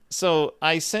So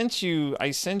I sent you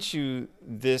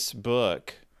this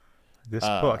book. This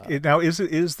book. Now, is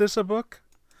this a book?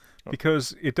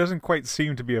 Because it doesn't quite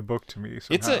seem to be a book to me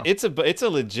somehow. It's a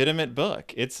legitimate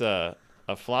book. It's a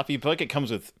floppy book. It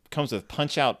comes with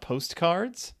punch out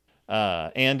postcards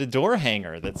and a door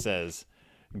hanger that says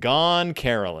 "Gone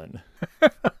Carolyn."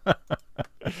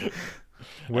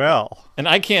 Well, And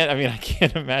I can't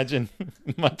imagine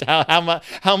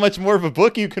how much more of a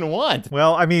book you can want.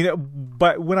 well, I mean,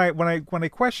 but when I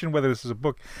question whether this is a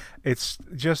book, it's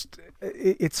just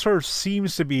it sort of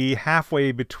seems to be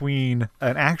halfway between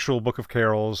an actual book of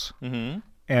carols and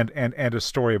a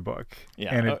storybook,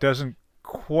 Yeah. and it doesn't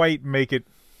quite make it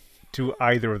to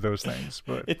either of those things.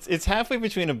 But It's halfway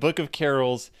between a book of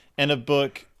carols and a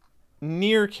book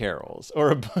near carols, or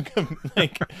a book of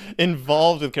like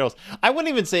involved with carols. I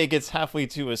wouldn't even say it gets halfway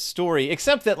to a story,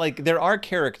 except that like there are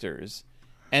characters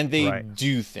and they Right.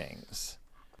 do things.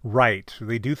 right,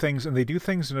 they do things, and they do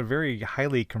things in a very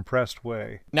highly compressed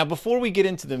way. Now, before we get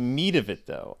into the meat of it,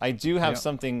 though, I do have Yeah.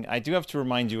 something. I do have to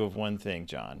remind you of one thing,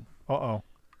 John. Uh-oh.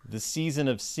 The season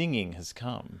of singing has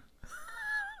come,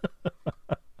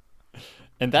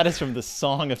 and that is from the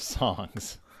Song of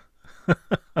Songs.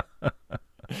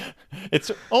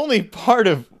 It's only part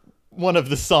of one of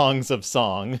the songs of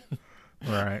song,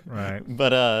 Right, right.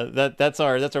 but that's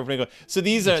our opening. So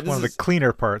these are It's one of the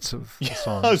cleaner parts of the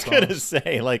song. I was gonna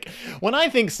say, like, when I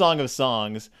think Song of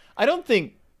Songs, I don't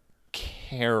think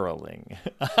caroling.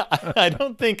 I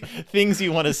don't think things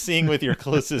you want to sing with your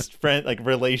closest friend, like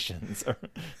relations.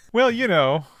 Well,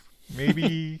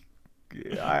 maybe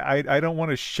I don't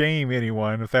want to shame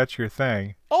anyone if that's your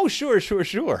thing. Oh, sure.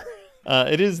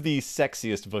 It is the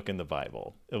sexiest book in the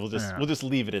Bible. We'll Yeah. just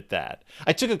leave it at that.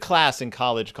 I took a class in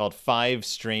college called Five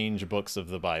Strange Books of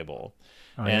the Bible.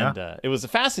 Oh, And yeah? it was a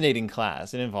fascinating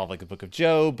class. It involved like the Book of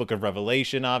Job, Book of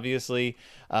Revelation, obviously,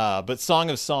 but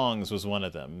Song of Songs was one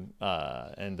of them.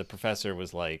 And the professor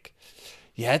was like,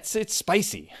 "Yeah, it's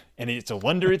spicy, and it's a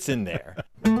wonder it's in there."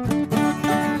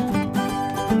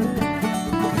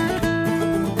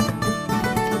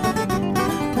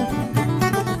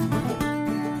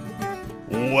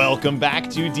 Welcome back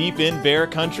to Deep in Bear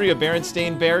Country, a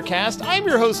Berenstain Bearcast. I'm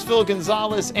your host, Phil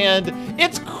Gonzalez, and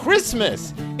it's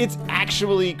Christmas. It's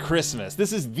actually Christmas.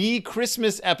 This is the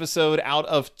Christmas episode out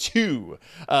of two.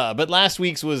 But last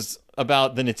week's was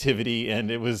about the Nativity, and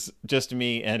it was just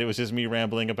me, and it was just me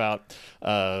rambling about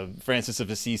Francis of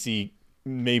Assisi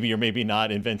maybe or maybe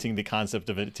not inventing the concept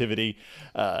of a nativity.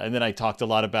 And then I talked a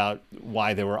lot about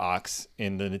why there were ox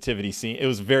in the nativity scene. It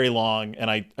was very long, and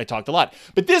I talked a lot.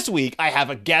 But this week, I have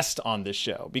a guest on this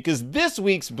show, because this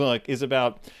week's book is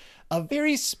about a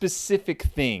very specific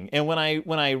thing. And when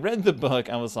I read the book,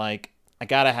 I was like, I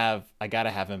gotta have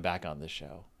him back on the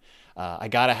show. I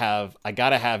gotta have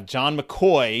John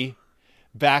McCoy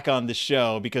back on the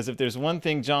show, because if there's one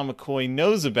thing John McCoy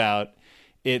knows about,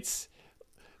 it's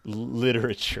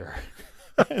literature.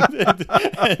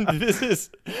 and this is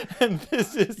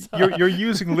You're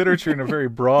using literature in a very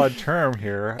broad term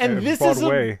here. and a this broad is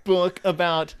way. a book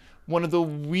about one of the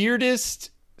weirdest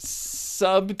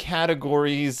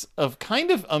subcategories of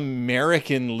kind of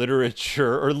American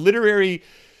literature or literary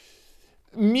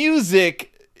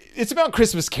music. It's about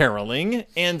Christmas caroling,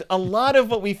 and a lot of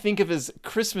what we think of as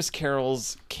Christmas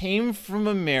carols came from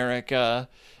America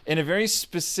in a very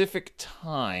specific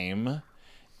time,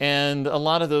 and a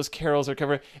lot of those carols are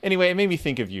covered. Anyway, it made me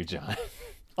think of you, John.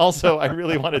 Also, I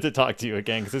really wanted to talk to you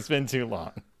again because it's been too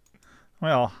long.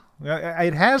 Well,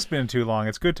 it has been too long.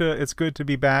 It's good to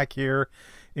be back here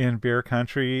in Bear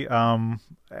Country.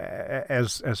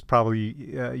 As probably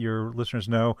your listeners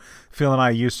know, Phil and I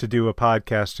used to do a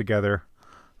podcast together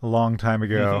a long time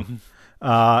ago.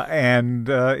 And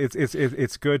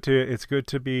it's good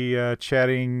to be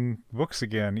chatting books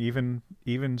again,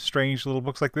 even strange little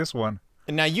books like this one.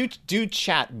 Now, you do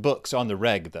chat books on the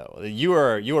reg, though. You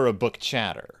are a book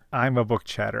chatter. I'm a book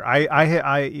chatter.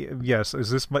 I yes. Is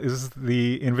this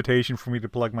the invitation for me to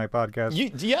plug my podcast?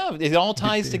 Yeah, it all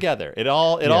ties together. It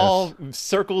all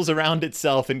circles around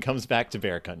itself and comes back to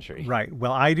Bear Country. Right.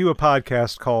 Well, I do a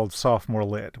podcast called Sophomore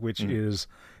Lit, which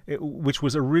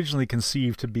was originally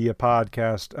conceived to be a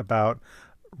podcast about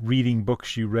reading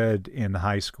books you read in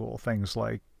high school, things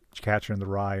like Catcher in the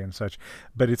Rye and such.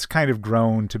 But it's kind of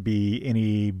grown to be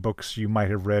any books you might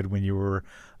have read when you were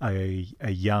a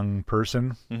young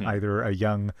person, either a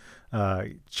young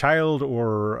child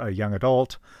or a young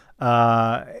adult.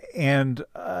 and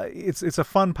it's a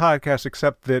fun podcast,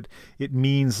 except that it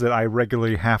means that I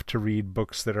regularly have to read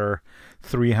books that are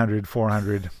 300,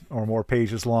 400 or more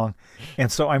pages long,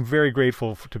 and so I'm very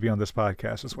grateful to be on this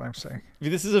podcast. Is what I'm saying.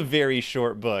 This is a very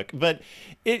short book, but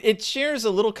it shares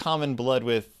a little common blood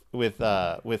with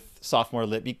sophomore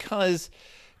lit, because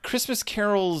Christmas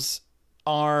carols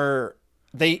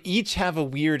they each have a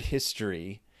weird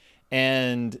history.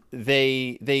 And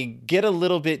they get a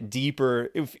little bit deeper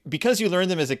because you learn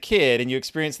them as a kid and you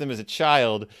experience them as a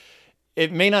child.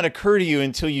 It may not occur to you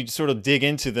until you sort of dig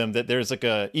into them that there's like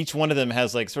each one of them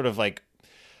has like sort of like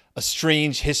a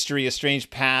strange history, a strange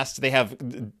past. They have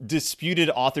disputed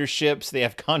authorships. They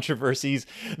have controversies.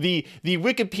 The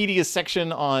Wikipedia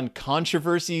section on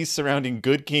controversies surrounding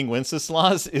Good King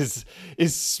Wenceslas is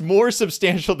more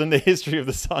substantial than the history of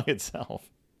the song itself.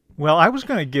 Well, I was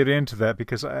going to get into that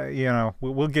because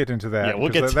we'll get into that. Yeah, we'll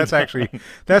get to that's that.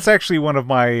 That's actually one of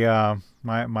my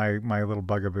my little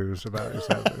bugaboos about is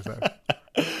that.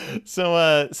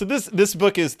 So this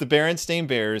book is the Berenstain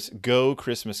Bears Go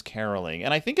Christmas Caroling,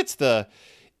 and I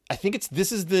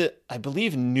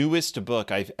believe newest book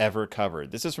I've ever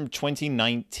covered. This is from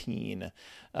 2019.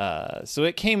 So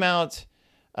it came out.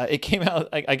 I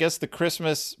guess the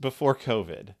Christmas before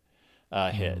COVID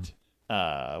hit.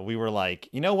 We were like,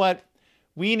 you know what?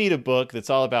 We need a book that's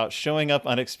all about showing up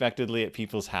unexpectedly at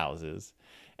people's houses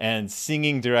and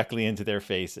singing directly into their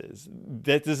faces.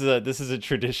 This is a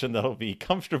tradition that'll be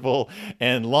comfortable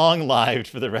and long-lived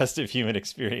for the rest of human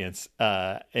experience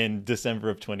in December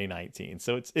of 2019.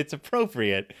 So it's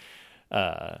appropriate.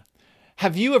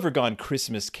 Have you ever gone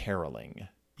Christmas caroling?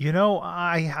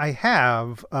 I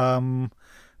have.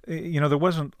 There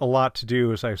wasn't a lot to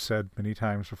do, as I've said many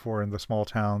times before, in the small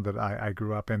town that I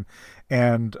grew up in.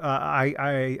 And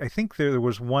I think there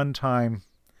was one time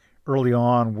early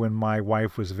on when my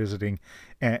wife was visiting,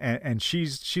 and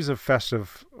she's a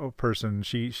festive person.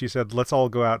 She said, let's all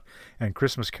go out and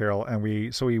Christmas carol. And we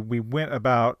went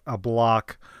about a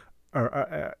block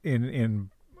in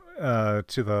to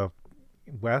the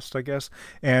west, I guess,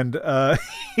 and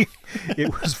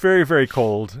it was very, very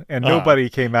cold, and nobody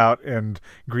came out and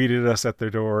greeted us at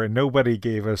their door, and nobody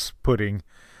gave us pudding,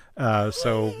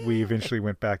 so we eventually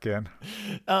went back in.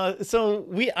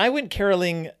 I went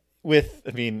caroling with,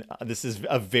 this is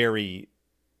a very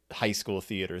high school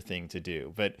theater thing to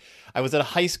do, but I was at a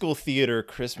high school theater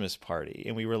Christmas party,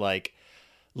 and we were like,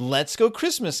 let's go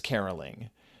Christmas caroling.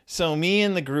 So me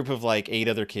and the group of like 8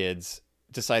 other kids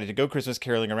decided to go Christmas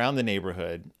caroling around the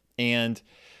neighborhood, and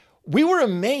we were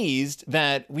amazed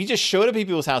that we just showed up at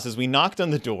people's houses. We knocked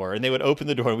on the door, and they would open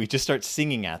the door, and we'd just start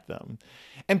singing at them.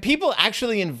 And people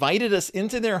actually invited us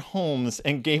into their homes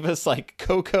and gave us like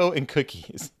cocoa and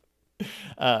cookies.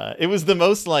 It was the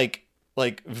most like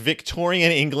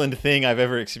Victorian England thing I've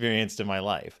ever experienced in my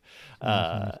life.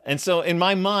 And so in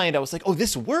my mind, I was like, oh,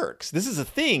 this works. This is a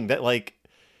thing that like,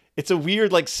 it's a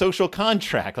weird like social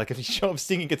contract. Like if you show up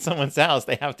singing at someone's house,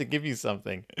 they have to give you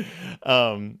something.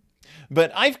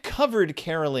 But I've covered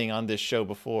caroling on this show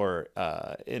before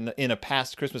in a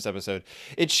past Christmas episode.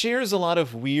 It shares a lot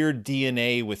of weird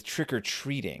DNA with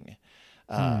trick-or-treating,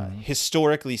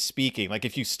 historically speaking. Like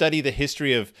if you study the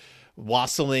history of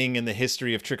wassailing and the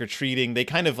history of trick-or-treating, they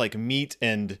kind of like meet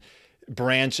and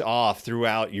branch off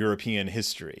throughout European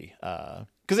history.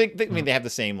 Because they have the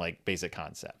same like basic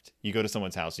concept. You go to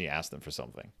someone's house and you ask them for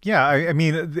something. Yeah, I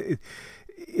mean,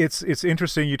 it's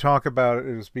interesting. You talk about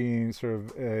it as being sort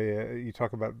of you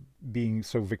talk about being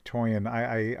so Victorian.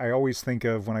 I always think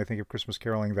of, when I think of Christmas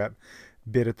caroling, that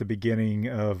bit at the beginning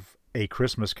of A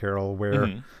Christmas Carol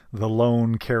where the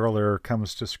lone caroler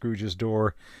comes to Scrooge's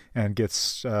door and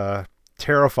gets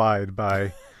terrified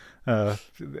by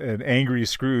an angry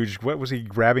Scrooge. What was he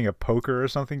grabbing, a poker or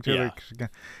something to?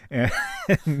 Yeah.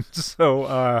 And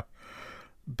so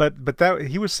but that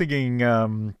he was singing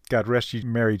God Rest You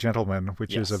Merry Gentlemen,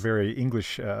 which is a very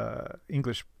English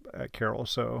carol.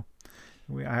 So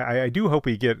I do hope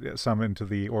we get some into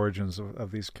the origins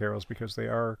of these carols, because they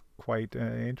are quite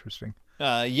interesting.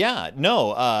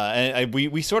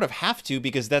 We sort of have to,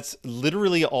 because that's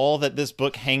literally all that this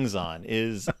book hangs on,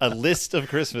 is a list of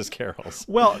Christmas carols.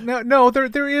 Well, no,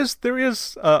 there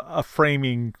is a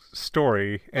framing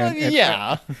story, and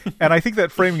I think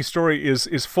that framing story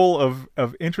is full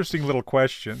of interesting little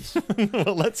questions.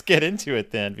 Well, let's get into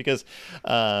it then, because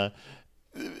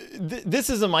this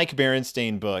is a Mike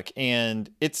Berenstain book, and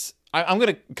I'm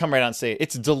going to come right out and say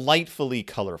it's delightfully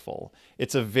colorful.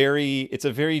 It's a very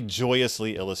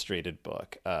joyously illustrated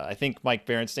book. I think Mike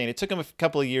Berenstain, it took him a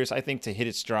couple of years, I think, to hit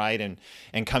its stride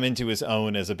and come into his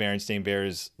own as a Berenstain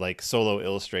Bears like solo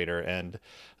illustrator. And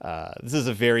this is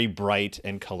a very bright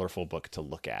and colorful book to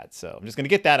look at. So I'm just going to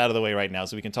get that out of the way right now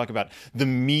so we can talk about the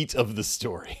meat of the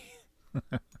story.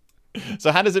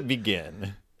 So how does it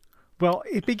begin? Well,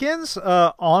 it begins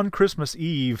on Christmas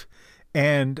Eve.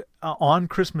 And on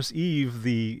Christmas Eve,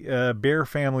 the Bear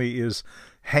family is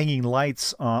hanging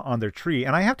lights on their tree.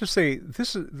 And I have to say,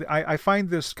 I find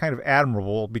this kind of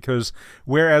admirable because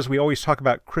whereas we always talk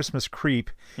about Christmas creep,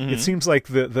 it seems like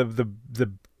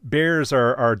the Bears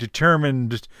are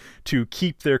determined to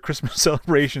keep their Christmas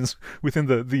celebrations within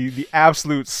the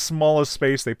absolute smallest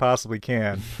space they possibly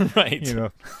can. Right. You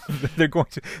know, they're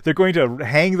going to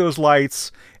hang those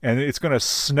lights, and it's going to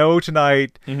snow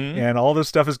tonight, and all this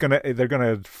stuff they're going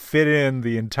to fit in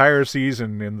the entire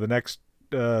season in the next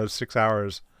 6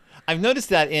 hours. I've noticed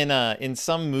that in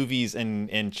some movies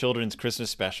and children's Christmas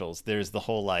specials, there's the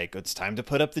whole like, it's time to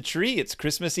put up the tree. It's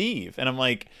Christmas Eve, and I'm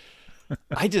like,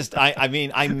 I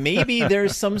mean, maybe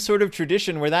there's some sort of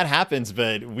tradition where that happens,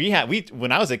 but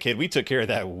when I was a kid, we took care of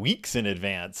that weeks in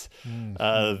advance.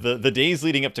 The days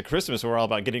leading up to Christmas were all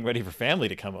about getting ready for family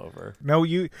to come over. No,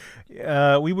 we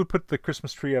would put the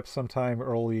Christmas tree up sometime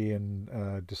early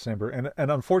in December,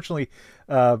 and unfortunately,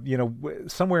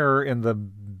 somewhere in the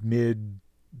mid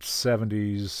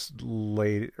 70s,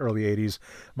 early 80s,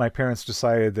 my parents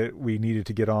decided that we needed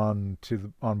to get on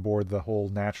board the whole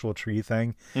natural tree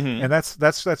thing, and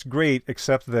that's great,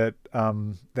 except that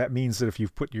that means that if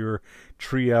you've put your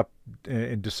tree up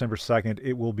in December 2nd,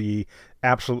 it will be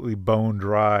absolutely bone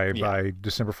dry by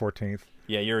December 14th.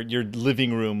 Yeah, your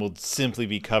living room will simply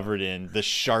be covered in the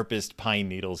sharpest pine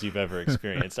needles you've ever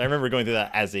experienced. I remember going through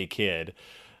that as a kid.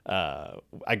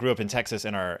 I grew up in Texas,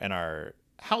 and our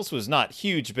house was not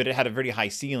huge, but it had a very high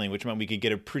ceiling, which meant we could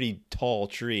get a pretty tall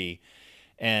tree.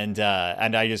 And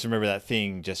I just remember that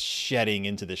thing just shedding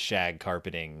into the shag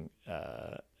carpeting.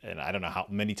 And I don't know how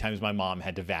many times my mom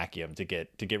had to vacuum to get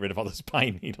rid of all those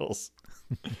pine needles.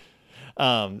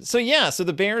 So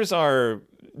the Bears are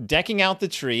decking out the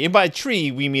tree. And by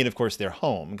tree, we mean, of course, their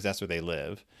home, because that's where they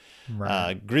live.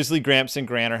 Right. Grizzly Gramps and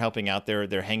Gran are helping out.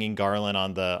 They're hanging garland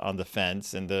on the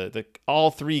fence, and the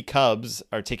all three cubs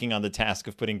are taking on the task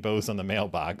of putting bows on the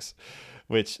mailbox,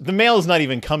 which the mail is not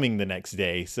even coming the next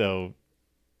day. So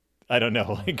I don't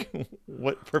know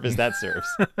what purpose that serves.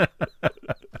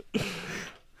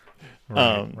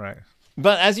 Right.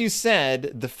 But as you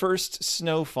said, the first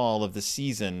snowfall of the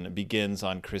season begins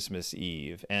on Christmas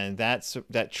Eve, and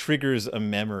that triggers a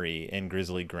memory in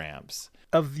Grizzly Gramps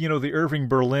of the Irving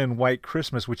Berlin White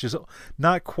Christmas, which is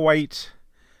not quite.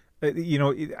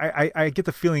 I get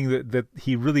the feeling that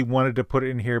he really wanted to put it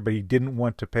in here, but he didn't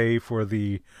want to pay for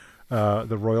the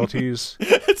royalties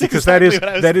because exactly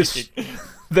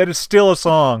that is still a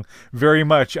song very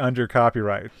much under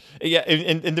copyright. Yeah,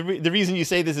 and the reason you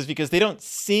say this is because they don't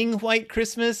sing White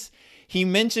Christmas. He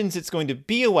mentions it's going to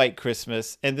be a White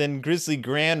Christmas, and then Grizzly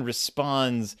Gran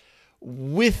responds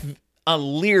with a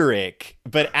lyric,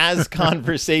 but as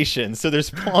conversation, so there's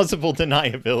plausible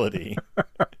deniability.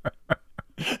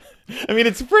 I mean,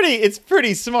 it's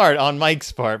pretty smart on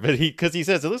Mike's part, but because he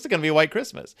says it looks like gonna be a White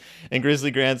Christmas, and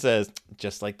Grizzly Gran says,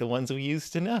 just like the ones we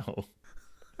used to know.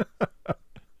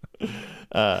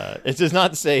 It does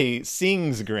not say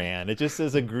sings Gran; it just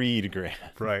says agreed Gran.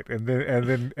 Right, and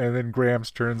then Gramps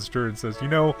turns to her and says,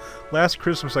 last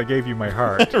Christmas I gave you my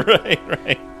heart.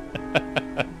 right.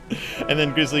 And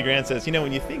then Grizzly Gran says,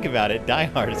 when you think about it, Die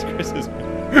Hard is Christmas.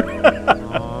 I'm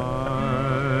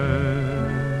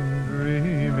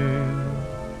dreaming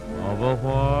of a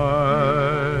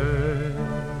white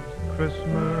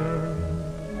Christmas,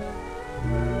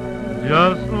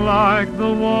 just like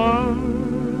the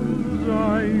ones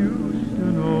I used to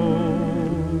know.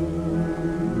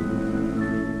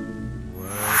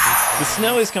 The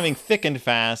snow is coming thick and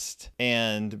fast,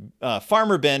 and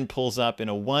Farmer Ben pulls up in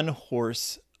a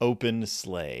one-horse open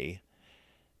sleigh,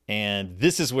 and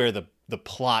this is where the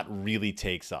plot really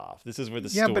takes off. This is where the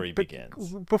story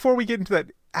begins. Before we get into that,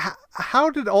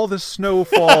 how did all this snow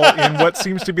fall in what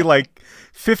seems to be like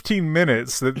 15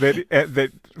 minutes?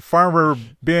 That Farmer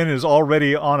Ben is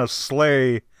already on a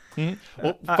sleigh. Mm-hmm.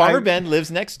 Well, Farmer Ben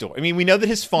lives next door. I mean, we know that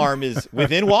his farm is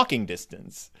within walking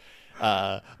distance.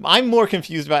 I'm more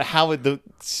confused about how the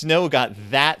snow got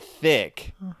that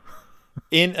thick.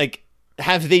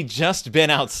 Have they just been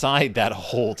outside that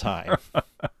whole time?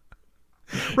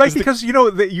 Right, because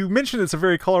you mentioned it's a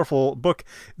very colorful book.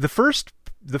 The first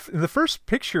in the first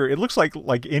picture, it looks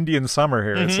like Indian summer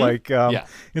here. It's like Yeah.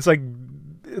 it's like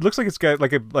it looks like it's got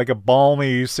like a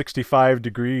balmy 65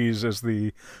 degrees as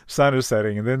the sun is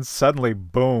setting, and then suddenly,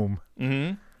 boom.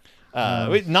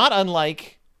 Not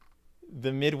unlike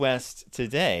the Midwest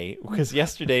today, because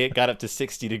yesterday it got up to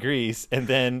 60 degrees, and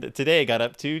then today it got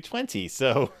up to 20.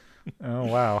 So. Oh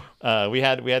wow! We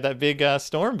had that big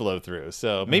storm blow through.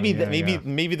 So maybe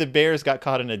maybe the Bears got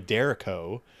caught in a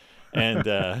Derico, and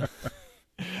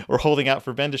we're holding out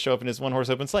for Ben to show up in his one horse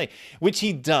open sleigh, which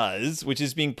he does, which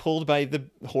is being pulled by the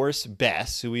horse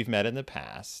Bess, who we've met in the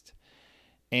past,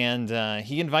 and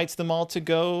he invites them all to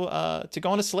go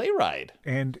on a sleigh ride.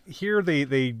 And here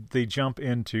they jump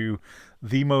into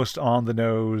the most on the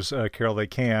nose carol they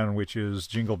can, which is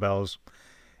Jingle Bells.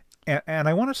 And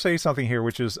I want to say something here,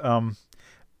 which is one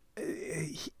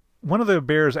of the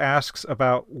bears asks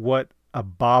about what a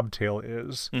bobtail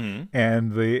is,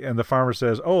 and the farmer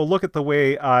says, "Oh, look at the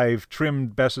way I've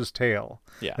trimmed Bess's tail.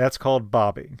 Yeah, that's called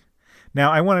bobbing."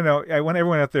 Now, I want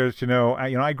everyone out there to know.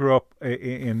 I grew up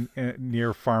in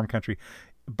near farm country.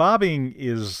 Bobbing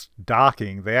is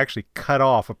docking. They actually cut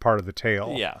off a part of the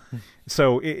tail. Yeah.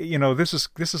 So this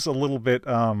is a little bit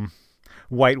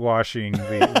whitewashing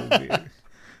the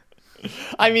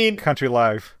I mean, country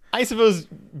life. I suppose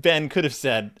Ben could have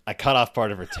said, "I cut off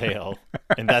part of her tail,"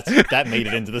 and that made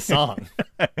it into the song.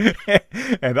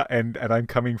 and I'm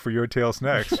coming for your tails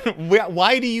next.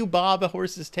 Why do you bob a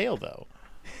horse's tail, though?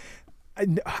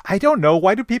 I don't know.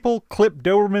 Why do people clip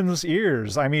Doberman's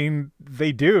ears? I mean,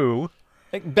 they do.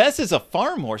 Like, Bess is a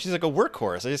farm horse. She's like a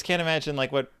workhorse. I just can't imagine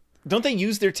what. Don't they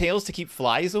use their tails to keep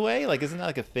flies away? Like, isn't that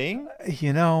like a thing?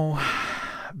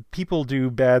 People do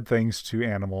bad things to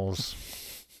animals.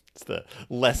 It's the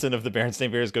lesson of the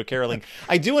Berenstain Bears Go Caroling.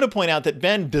 I do want to point out that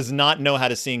Ben does not know how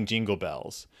to sing Jingle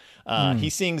Bells. He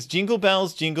sings Jingle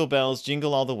Bells,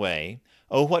 jingle all the way.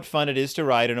 Oh, what fun it is to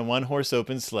ride in a one-horse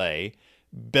open sleigh.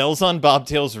 Bells on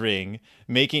bobtails ring.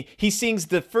 He sings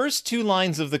the first two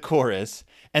lines of the chorus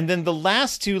and then the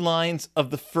last two lines of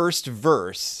the first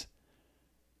verse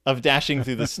of Dashing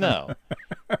Through the Snow.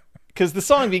 Because the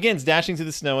song begins, dashing through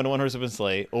the snow in a one-horse open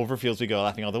sleigh, over fields we go,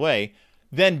 laughing all the way.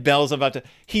 Then Bells about to...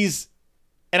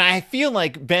 And I feel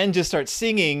like Ben just starts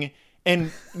singing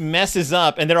and messes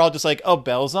up, and they're all just like, "Oh,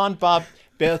 bells on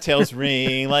bobtails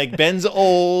ring." Like, Ben's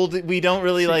old. We don't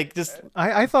really just...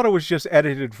 I thought it was just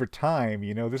edited for time.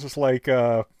 This is like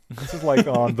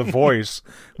on The Voice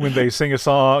when they sing a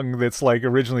song that's like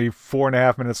originally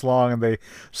 4.5 minutes long and they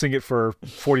sing it for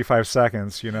 45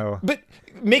 seconds. But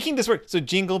making this work, so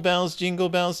jingle bells, jingle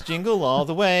all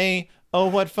the way. Oh,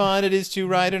 what fun it is to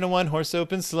ride in a one-horse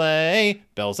open sleigh.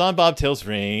 Bells on bobtails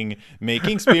ring,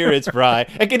 making spirits bright.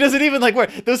 Like, it doesn't even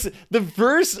work. The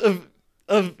verse of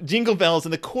Jingle Bells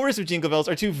and the chorus of Jingle Bells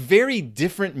are two very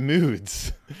different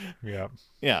moods. Yeah.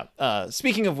 Yeah.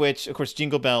 Speaking of which, of course,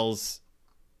 Jingle Bells,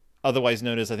 otherwise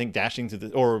known as, I think, Dashing to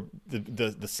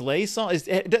the sleigh song.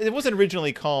 It wasn't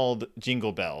originally called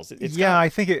Jingle Bells. I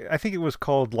think it was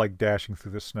called Dashing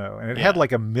Through the Snow, and it had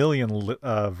like a million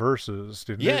verses,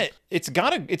 didn't it? Yeah,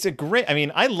 it's a great. I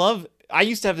mean, I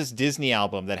used to have this Disney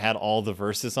album that had all the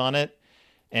verses on it,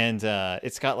 and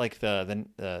it's got like the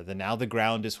Now the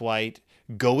Ground is White,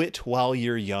 Go It While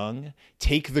You're Young,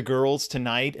 Take the Girls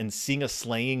Tonight, and Sing a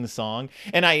Sleighing Song.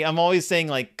 And I'm always saying,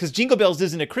 because Jingle Bells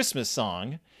isn't a Christmas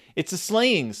song. It's a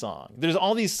sleighing song. There's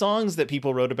all these songs that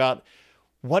people wrote about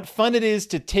what fun it is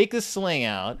to take the sleigh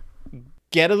out,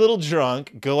 get a little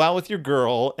drunk, go out with your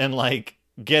girl, and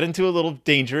get into a little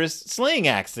dangerous sleighing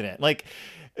accident.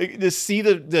 To see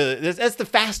that's the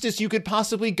fastest you could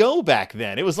possibly go back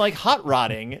then. It was like hot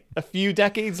rodding a few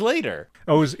decades later.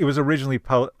 Oh, it was originally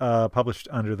published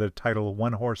under the title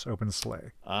One Horse Open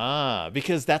Sleigh.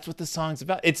 Because that's what the song's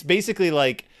about. It's basically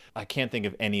I can't think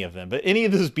of any of them, but any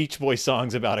of those Beach Boys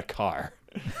songs about a car.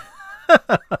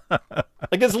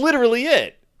 That's literally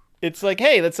it. It's like,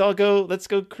 hey, let's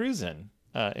go cruising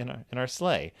in our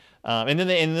sleigh. And then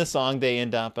in the song, they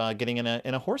end up getting in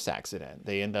a horse accident.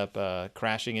 They end up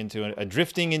crashing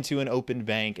drifting into an open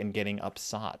bank and getting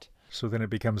upsot. So then it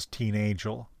becomes Teen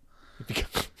Angel.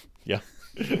 Yeah.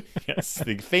 Yes,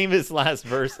 the famous last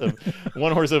verse of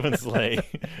One Horse Open Sleigh,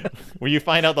 where you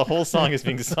find out the whole song is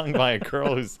being sung by a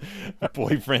girl whose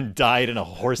boyfriend died in a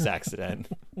horse accident,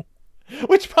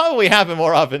 which probably happened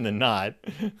more often than not.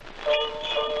 Dashing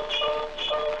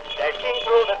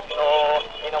through the snow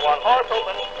in a one-horse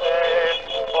open sleigh,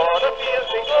 o'er the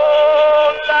fields we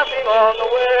go, laughing all the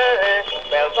way.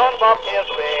 Bells on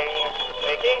bobtails ring,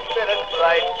 making spirits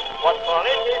bright. What fun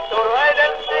it is to ride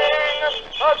and sing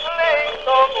a sleighing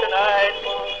song tonight.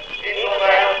 Jingle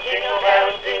bells,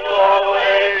 jingle all the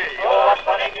way. Oh, what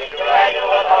fun it is to ride in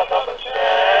a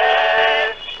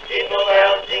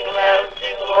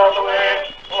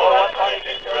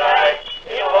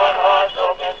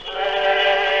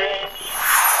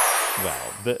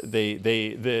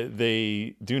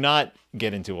They do not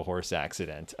get into a horse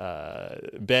accident.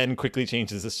 Ben quickly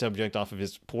changes the subject off of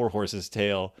his poor horse's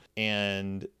tail,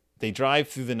 and they drive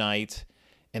through the night,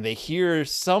 and they hear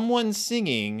someone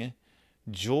singing,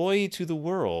 "Joy to the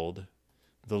world,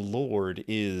 the Lord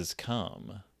is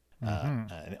come."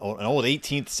 An old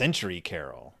 18th century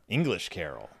carol, English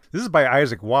carol. This is by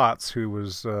Isaac Watts, who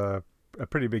was a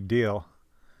pretty big deal.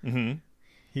 Mm-hmm.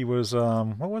 He was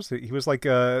what was it? He was like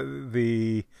I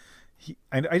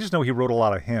just know he wrote a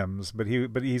lot of hymns, but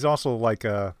he's also like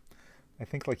I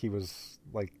think like he was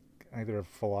like either a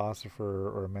philosopher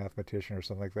or a mathematician or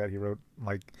something like that. He wrote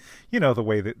like, the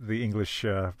way that the English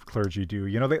clergy do.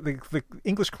 The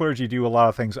English clergy do a lot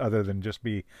of things other than just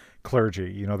be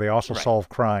clergy. They also solve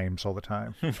crimes all the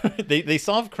time. They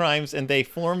solve crimes, and they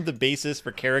form the basis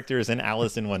for characters in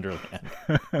Alice in Wonderland.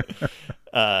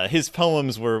 His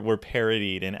poems were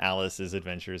parodied in Alice's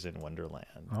Adventures in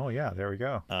Wonderland. Oh yeah, there we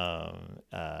go.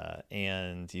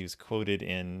 And he was quoted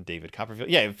in David Copperfield.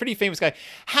 Yeah, a pretty famous guy.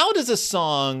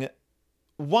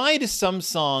 Why do some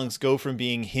songs go from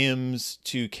being hymns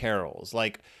to carols?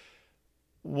 Like,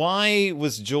 why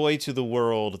was Joy to the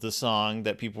World the song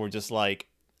that people were just like,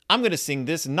 I'm going to sing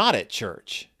this not at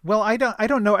church? Well, I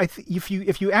don't know. If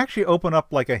you actually open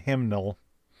up like a hymnal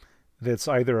that's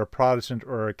either a Protestant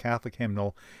or a Catholic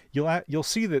hymnal, you'll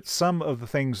see that some of the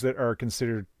things that are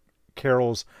considered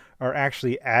carols are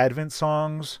actually Advent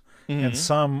songs. Mm-hmm. And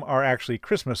some are actually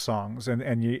Christmas songs,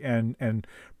 and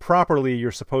properly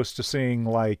you're supposed to sing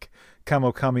like "Come,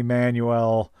 O Come,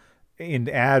 Emmanuel" in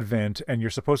Advent, and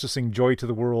you're supposed to sing "Joy to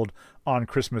the World" on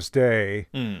Christmas Day.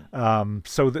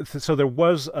 So there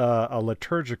was a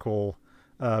liturgical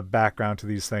background to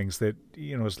these things that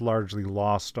is largely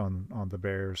lost on the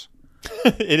Bears.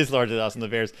 It is largely lost on the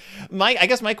Bears. I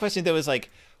guess my question though is like,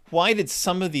 why did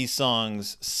some of these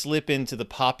songs slip into the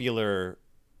popular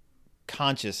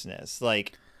consciousness?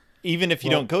 Like, even if you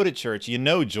don't go to church,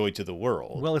 Joy to the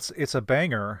World. Well, it's a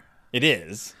banger. It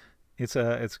is. It's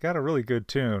got a really good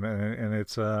tune, and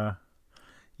it's and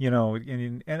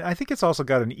I think it's also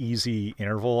got an easy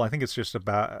interval. I think it's just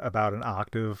about an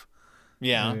octave.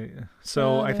 Yeah.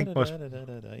 So I think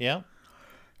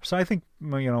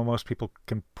most people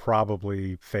can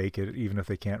probably fake it, even if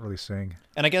they can't really sing.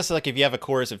 And I guess like if you have a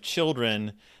chorus of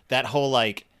children, that whole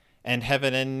like, and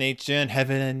heaven and nature and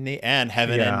heaven and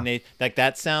heaven and nature, like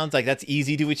that sounds like that's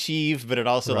easy to achieve, but it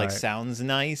also like sounds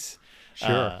nice.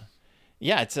 Sure.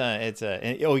 It's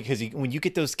because when you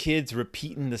get those kids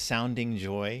repeating the sounding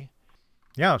joy.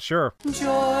 Yeah, sure.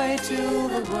 Joy to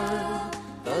the world,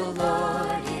 the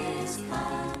Lord is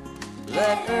come.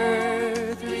 Let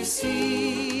earth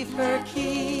receive her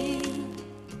King.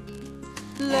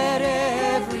 Let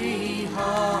every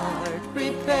heart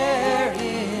prepare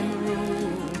him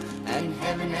room. And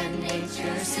heaven and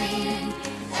nature sing,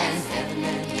 and heaven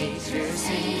and nature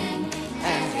sing,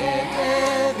 and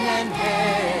heaven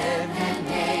and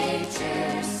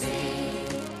nature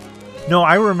sing. No,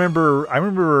 I remember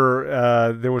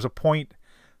there was a point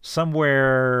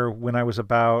somewhere when I was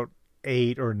about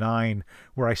 8 or 9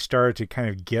 where I started to kind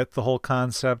of get the whole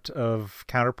concept of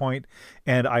counterpoint,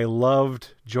 and I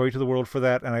loved Joy to the World for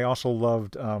that, and I also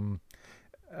loved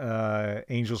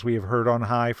Angels We Have Heard on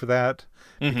High for that,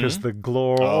 because the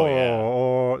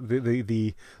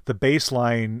the bass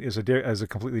line is a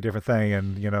completely different thing,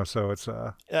 and so it's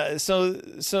so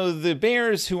the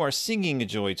Bears who are singing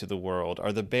Joy to the World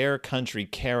are the Bear Country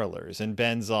Carolers, and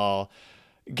Ben's all,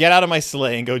 get out of my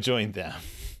sleigh and go join them.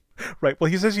 Right. Well,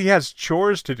 he says he has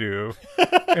chores to do,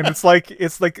 and it's like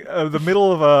the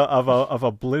middle of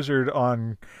a blizzard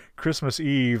on Christmas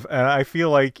Eve, and I feel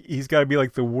like he's got to be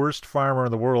like the worst farmer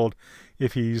in the world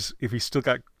if he's still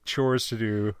got chores to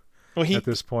do. At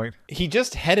this point, he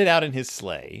just headed out in his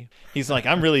sleigh. He's like,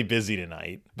 I'm really busy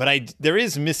tonight, but there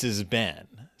is Mrs. Ben.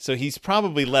 So he's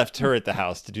probably left her at the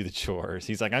house to do the chores.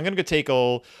 He's like, I'm going to go take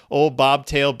old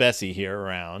Bobtail Bessie here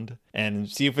around and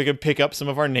see if we can pick up some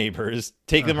of our neighbors,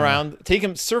 take them around,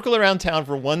 circle around town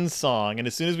for one song. And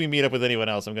as soon as we meet up with anyone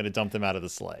else, I'm going to dump them out of the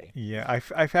sleigh. Yeah,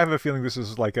 I have a feeling this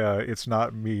is like it's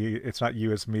not me, it's not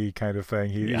you, it's me kind of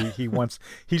thing.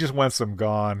 He just wants them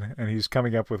gone, and he's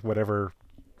coming up with whatever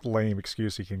lame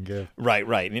excuse he can give. Right.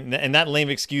 And that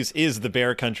lame excuse is the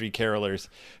Bear Country Carolers,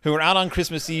 who are out on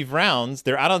Christmas Eve rounds.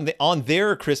 They're out on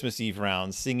their Christmas Eve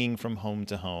rounds, singing from home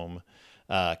to home.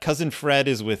 Cousin Fred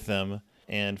is with them,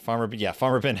 and Farmer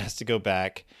Ben has to go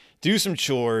back, do some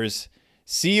chores.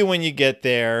 See you when you get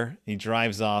there. He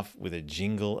drives off with a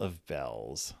jingle of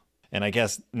bells. And I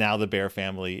guess now the Bear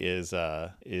family is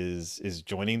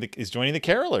joining the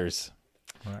carolers.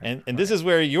 Right, and this is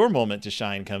where your moment to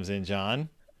shine comes in, John.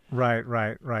 Right,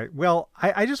 right, right. Well,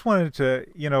 I just wanted to,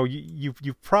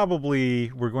 you probably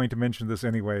were going to mention this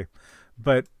anyway,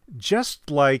 but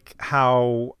just like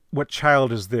how What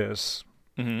Child Is This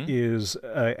is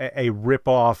a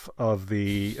rip-off of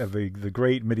the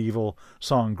great medieval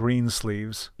song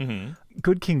Greensleeves,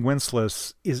 Good King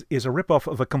Wenceslas is a rip-off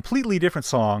of a completely different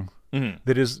song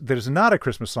that is not a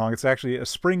Christmas song. It's actually a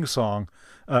spring song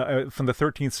from the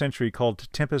 13th century called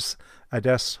Tempus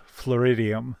Ades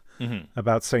Floridium,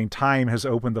 about saying time has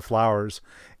opened the flowers,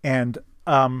 and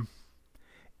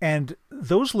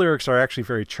those lyrics are actually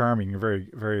very charming, very,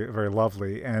 very, very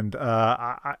lovely. And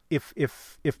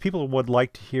if people would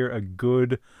like to hear a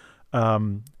good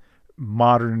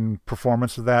modern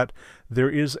performance of that, there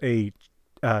is a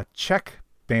Czech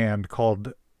band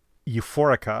called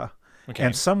Euphorica. Okay.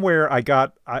 And somewhere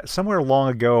long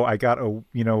ago, I got a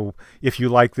if you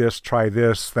like this, try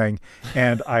this thing,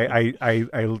 and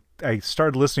I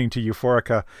started listening to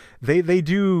Euphorica. They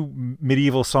do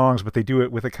medieval songs, but they do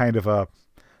it with a kind of a,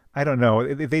 I don't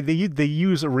know. They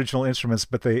use original instruments,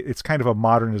 but it's kind of a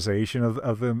modernization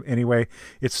of them anyway.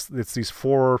 It's these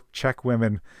 4 Czech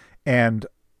women, and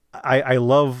I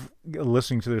love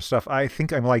listening to their stuff. I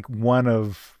think I'm like one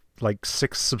of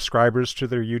 6 subscribers to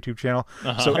their YouTube channel.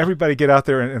 So everybody get out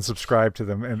there and subscribe to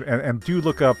them, and do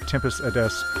look up Tempus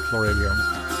Ades Floridium.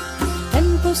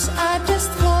 Tempus Ades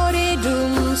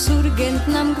Floridum surgent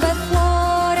namque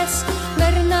flores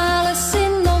vernales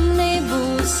in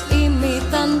omnibus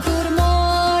imitantur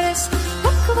mores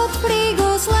quod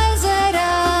frigos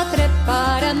lesera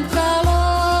treparant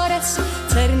calores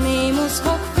cernimus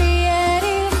hoc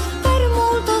fieri per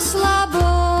multos labores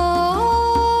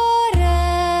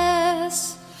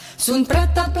sunt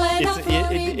preta plena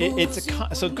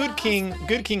so Good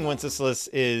King Wenceslas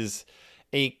is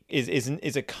a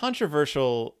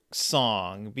controversial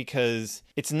song because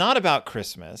it's not about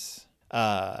Christmas,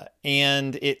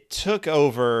 and it took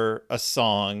over a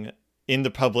song in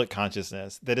the public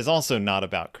consciousness that is also not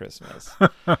about Christmas.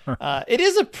 It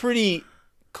is a pretty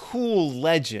cool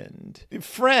legend.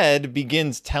 Fred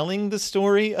begins telling the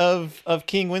story of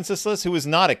King Wenceslas, who was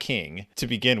not a king to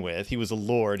begin with. He was a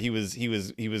lord. He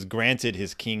was granted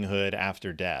his kinghood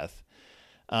after death.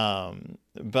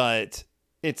 But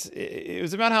it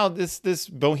was about how this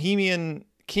Bohemian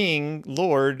king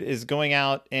lord is going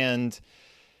out and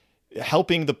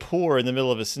helping the poor in the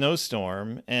middle of a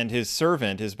snowstorm, and his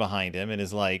servant is behind him and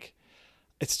is like,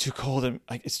 it's too cold,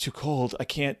 I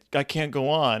can't go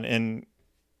on. And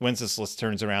Wenceslas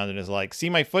turns around and is like, see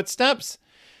my footsteps?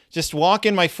 Just walk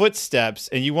in my footsteps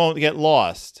and you won't get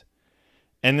lost.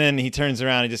 And then he turns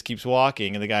around and just keeps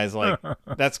walking, and the guy's like,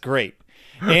 that's great.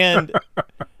 And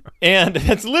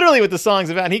that's literally what the song's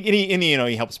about. And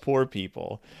he helps poor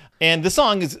people. And the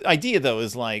song's idea, though,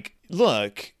 is like,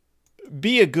 look,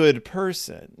 be a good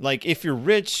person. Like, if you're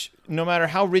rich, no matter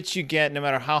how rich you get, no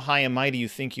matter how high and mighty you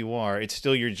think you are, it's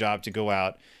still your job to go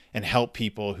out and help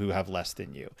people who have less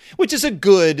than you, which is a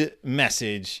good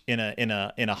message in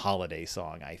a holiday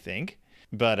song, I think.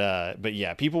 But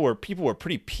yeah, people were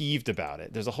pretty peeved about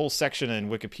it. There's a whole section in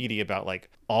Wikipedia about like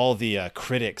all the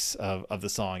critics of the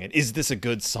song and is this a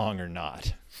good song or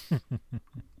not?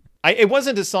 It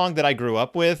wasn't a song that I grew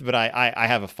up with, but I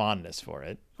have a fondness for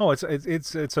it. Oh,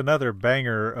 it's another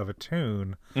banger of a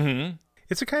tune. Mm-hmm.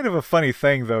 It's a kind of a funny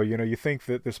thing, though. You think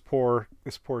that this poor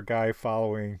guy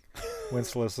following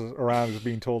Wenceslas around is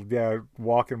being told, "Yeah,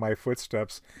 walk in my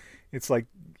footsteps." It's like,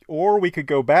 or we could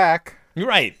go back.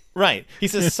 Right. He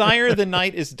says, "Sire, the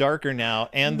night is darker now,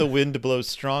 and the wind blows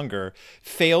stronger.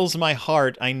 Fails my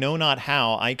heart, I know not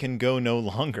how. I can go no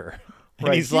longer." And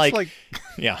right. he's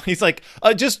like,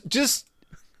 just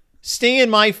stay in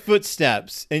my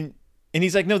footsteps. And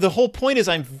he's like, no, the whole point is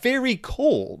I'm very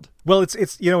cold. Well,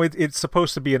 it's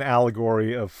supposed to be an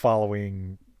allegory of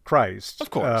following Christ,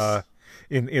 of course.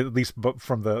 At least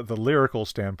from the lyrical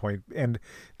standpoint, and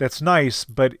that's nice.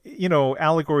 But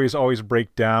allegories always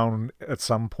break down at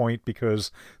some point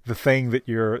because the thing that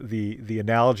the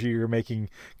analogy you're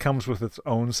making comes with its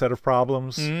own set of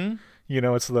problems. Mm-hmm.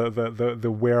 It's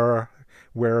the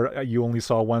where you only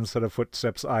saw one set of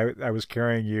footsteps I was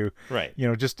carrying you. Right.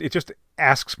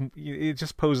 It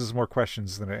just poses more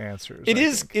questions than it answers. It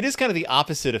is kind of the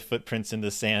opposite of footprints in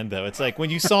the sand, though. It's like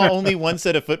when you saw only one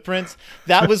set of footprints,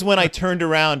 that was when I turned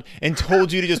around and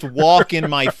told you to just walk in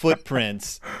my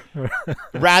footprints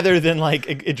rather than like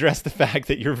address the fact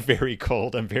that you're very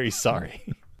cold. I'm very sorry.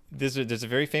 There's a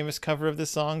very famous cover of this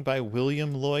song by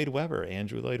William Lloyd Webber,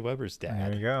 Andrew Lloyd Webber's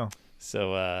dad. There you go.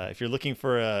 So if you're looking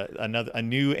for a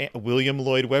new William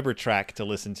Lloyd Webber track to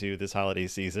listen to this holiday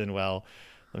season, well,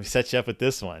 let me set you up with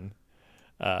this one.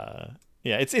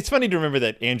 Yeah, it's funny to remember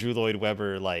that Andrew Lloyd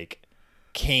Webber like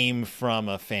came from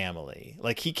a family.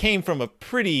 Like he came from a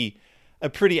pretty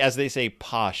as they say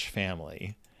posh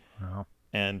family. Wow.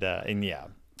 And yeah.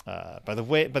 By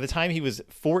the time he was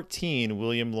 14,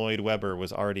 William Lloyd Webber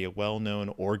was already a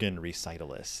well-known organ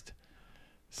recitalist.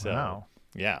 So, Wow.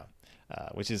 yeah.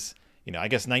 Which is, I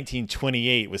guess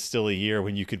 1928 was still a year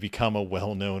when you could become a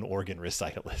well-known organ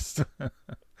recitalist.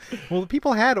 Well,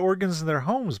 people had organs in their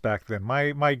homes back then.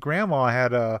 My grandma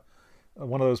had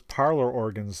one of those parlor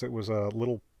organs. It was a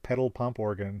little pedal pump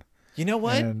organ. You know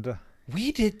what? And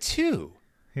we did too.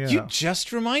 yeah. You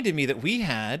just reminded me that we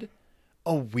had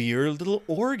a weird little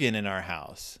organ in our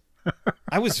house.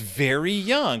 I was very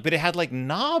young, but it had like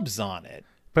knobs on it.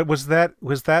 But was that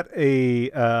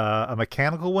a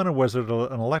mechanical one, or was it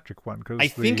an electric one? Cause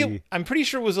I'm pretty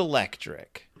sure it was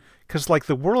electric. Because like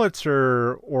the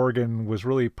Wurlitzer organ was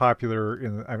really popular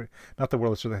not the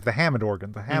Wurlitzer, the Hammond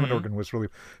organ. The Hammond organ was really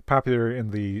popular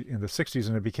in the 60s,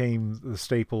 and it became the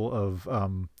staple of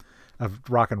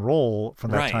rock and roll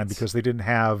from that time, because they didn't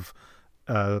have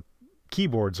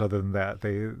keyboards other than that.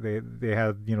 They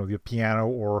had the piano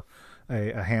or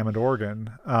a Hammond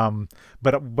organ.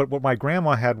 But what my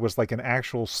grandma had was like an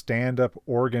actual stand-up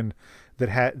organ that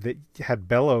had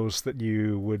bellows that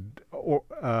you would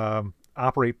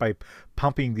operate by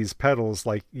pumping these pedals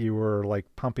like you were like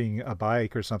pumping a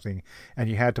bike or something, and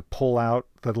you had to pull out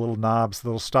the little knobs, the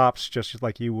little stops, just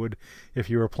like you would if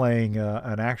you were playing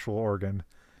an actual organ.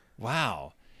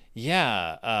 Wow.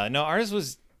 Yeah. No, ours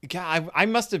was, God, I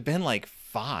must have been like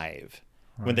 5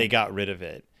 when they got rid of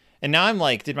it. And now I'm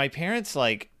like, did my parents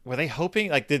like, were they hoping,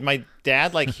 like, did my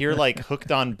dad like hear like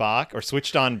Hooked on Bach or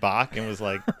Switched on Bach and was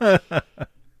like,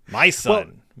 my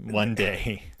son, one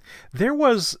day. There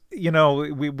was,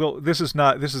 this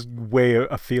is way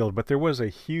afield, but there was a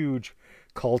huge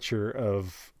culture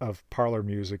of parlor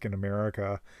music in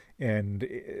America, and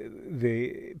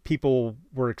the people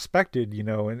were expected,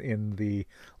 in the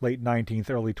late 19th,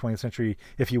 early 20th century,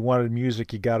 if you wanted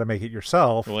music, you got to make it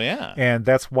yourself. Well, yeah. And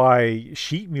that's why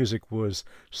sheet music was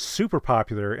super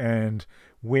popular. And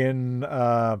when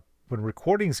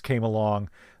recordings came along,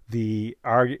 the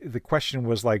question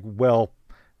was like, well,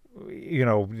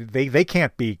 they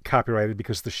can't be copyrighted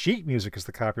because the sheet music is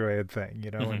the copyrighted thing,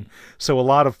 and so a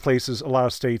lot of places, a lot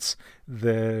of states,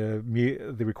 the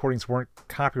recordings weren't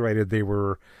copyrighted; they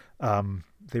were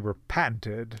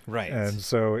patented, right? And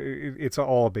so it's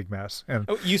all a big mess. And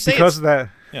you say because of that,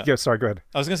 yeah. Sorry, go ahead.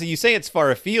 I was gonna say, you say it's far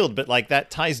afield, but like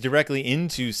that ties directly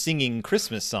into singing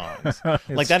Christmas songs.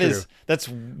 Like that's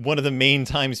one of the main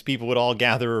times people would all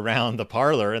gather around the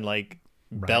parlor and like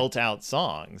belt out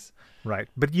songs. Right.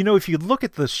 But, if you look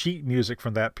at the sheet music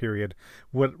from that period,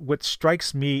 what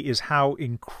strikes me is how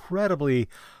incredibly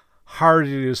hard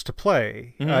it is to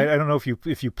play. I don't know if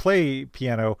you play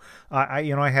piano.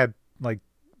 I had like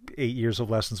 8 years of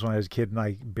lessons when I was a kid, and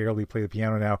I barely play the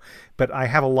piano now. But I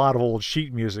have a lot of old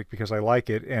sheet music because I like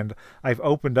it, and I've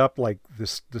opened up like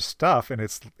this stuff, and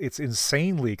it's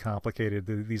insanely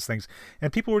complicated, these things.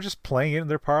 And people were just playing it in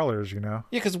their parlors, Yeah,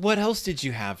 because what else did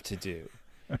you have to do?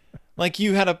 Like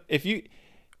you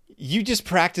just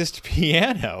practiced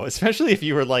piano, especially if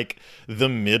you were like the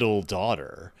middle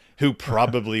daughter who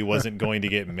probably wasn't going to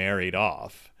get married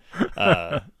off.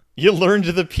 You learned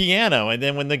the piano, and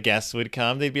then when the guests would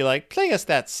come, they'd be like, "Play us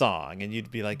that song," and you'd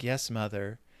be like, "Yes,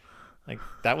 mother." Like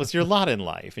that was your lot in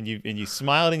life, and you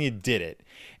smiled and you did it.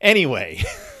 Anyway.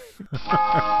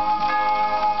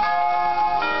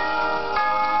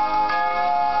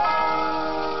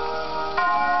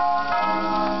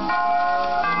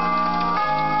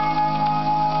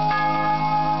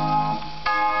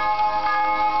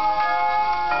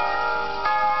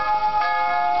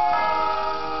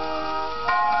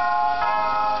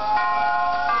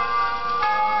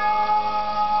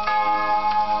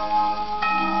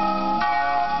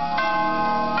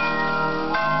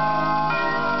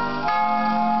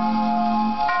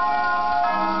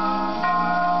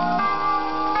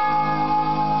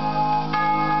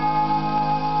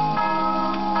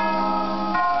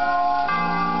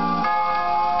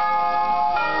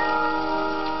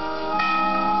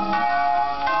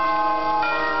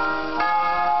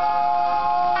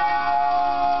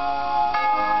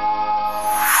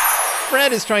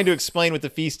 Fred is trying to explain what the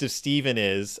Feast of Stephen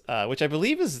is, which I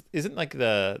believe isn't like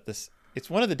it's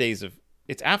one of the days of,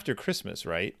 it's after Christmas,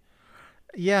 right?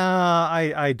 Yeah,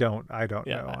 I don't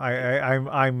Yeah,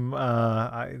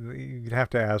 know. You'd have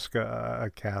to ask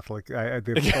a Catholic. All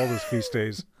those feast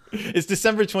days. It's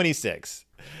December 26th.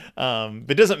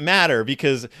 But it doesn't matter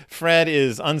because Fred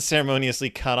is unceremoniously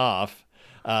cut off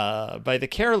by the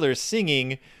carolers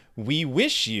singing, "We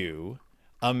wish you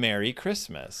A Merry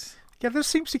Christmas. Yeah, this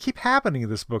seems to keep happening in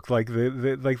this book. Like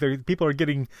the people are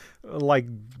getting like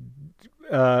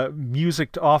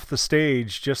musicked off the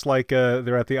stage, just like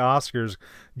they're at the Oscars,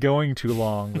 going too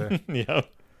long. Yeah.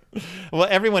 Well,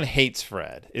 everyone hates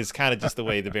Fred is kind of just the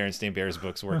way the Berenstain Bears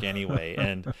books work anyway.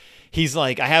 And he's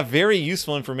like, I have very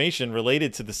useful information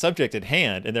related to the subject at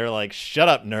hand. And they're like, shut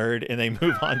up, nerd. And they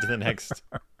move on to the next.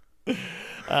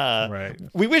 Right.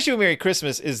 We Wish You a Merry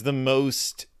Christmas is the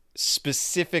most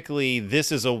specifically,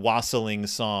 this is a wassailing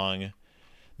song.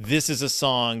 This is a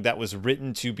song that was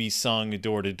written to be sung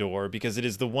door to door, because it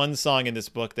is the one song in this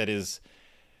book that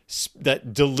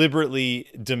deliberately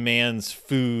demands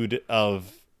food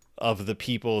of the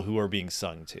people who are being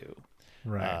sung to.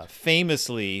 Right.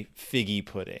 Famously, figgy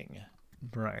pudding.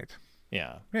 Right.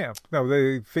 Yeah. Yeah. No,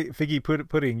 the figgy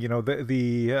pudding. You know,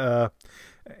 the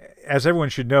as everyone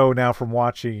should know now from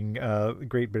watching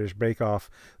Great British Bake Off,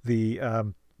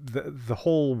 the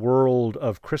whole world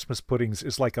of Christmas puddings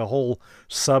is like a whole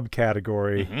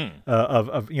subcategory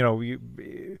of you know,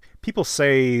 people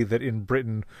say that in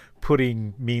Britain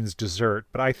pudding means dessert,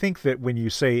 but I think that when you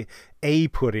say a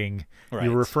pudding, right,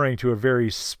 you're referring to a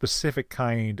very specific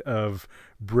kind of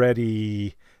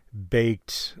bready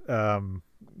baked.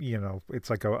 You know,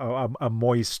 it's like a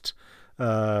moist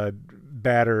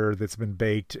batter that's been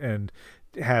baked and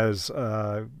has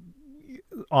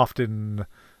often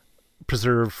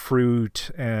preserved fruit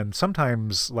and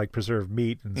sometimes like preserved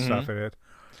meat and stuff in it.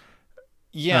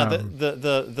 Yeah,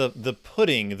 the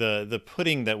pudding, the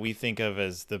pudding that we think of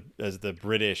as the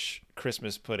British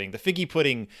Christmas pudding, the figgy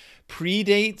pudding,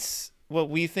 predates what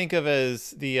we think of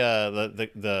as the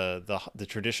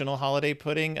traditional holiday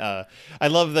pudding. I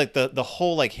love that the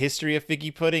whole like history of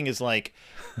figgy pudding is like,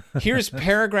 here's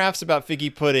paragraphs about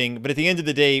figgy pudding, but at the end of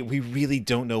the day, we really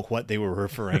don't know what they were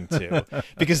referring to,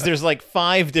 because there's like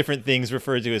 5 different things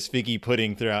referred to as figgy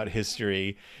pudding throughout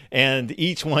history, and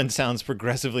each one sounds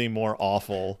progressively more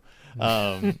awful.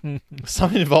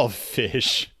 Some involve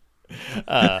fish,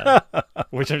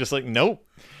 which I'm just like, nope.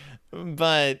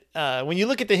 But when you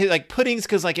look at the like puddings,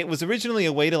 because like it was originally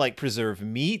a way to like preserve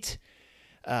meat.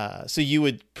 So you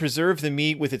would preserve the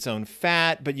meat with its own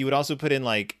fat, but you would also put in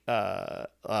like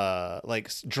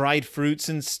dried fruits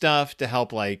and stuff to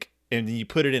help and then you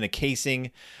put it in a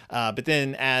casing. But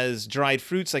then as dried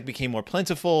fruits like became more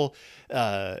plentiful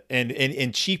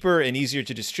and cheaper and easier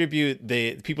to distribute,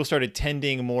 people started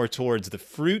tending more towards the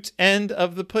fruit end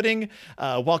of the pudding,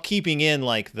 while keeping in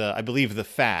like I believe the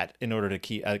fat in order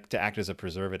to act as a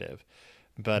preservative.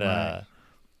 But right.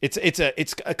 It's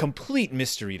a complete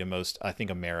mystery to most, I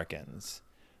think, Americans,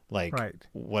 like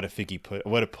what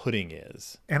a pudding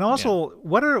is. And also,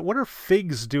 what are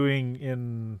figs doing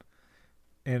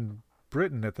in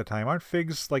Britain at the time? Aren't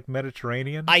figs like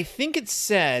Mediterranean? I think it's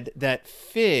said that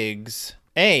figs,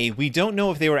 we don't know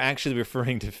if they were actually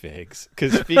referring to figs,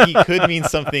 because figgy could mean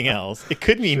something else. It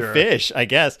could mean fish, I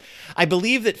guess. I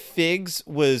believe that figs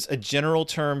was a general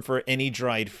term for any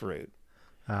dried fruit.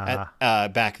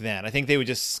 Back then, I think they would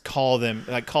just call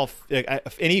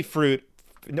any fruit,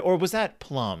 or was that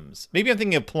plums? Maybe I'm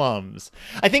thinking of plums.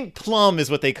 I think plum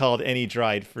is what they called any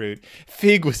dried fruit.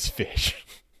 Fig was fish.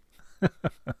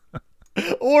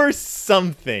 Or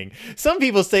something. Some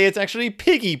people say it's actually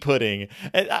piggy pudding,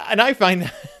 and I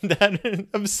find that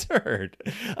absurd.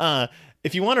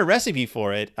 If you want a recipe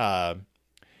for it,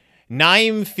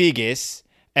 9 figs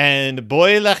and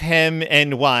boil hem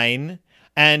and wine,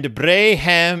 and bray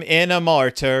hem in a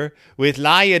mortar with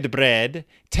lied bread,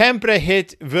 temper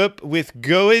it up with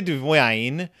good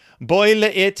wine, boil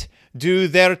it, do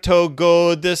thereto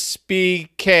good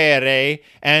spicere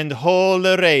and whole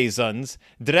raisins,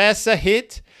 dress a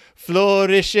hit,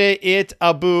 flourish it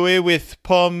a buoy with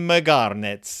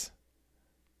pomegranates.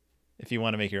 If you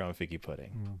want to make your own figgy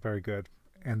pudding. Very good.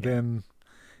 And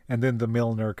then the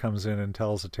Milner comes in and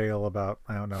tells a tale about,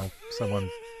 I don't know, someone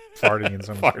farting in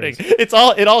someone's farting. face.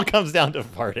 It all comes down to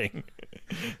farting.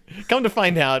 Come to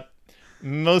find out,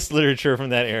 most literature from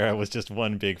that era was just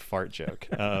one big fart joke.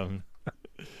 One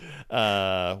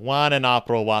and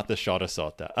opera what the shota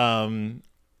sota.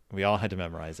 We all had to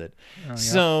memorize it. Oh, yeah.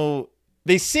 So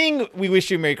they sing "We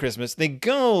Wish You a Merry Christmas." They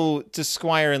go to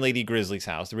Squire and Lady Grizzly's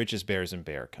house, the richest bears in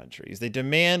bear countries. They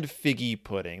demand figgy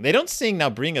pudding. They don't sing, "Now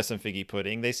bring us some figgy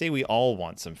pudding." They say, "We all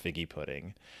want some figgy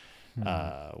pudding."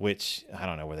 Which I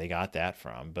don't know where they got that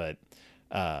from, but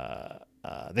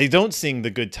they don't sing "The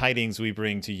good tidings we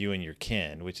bring to you and your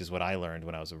kin," which is what I learned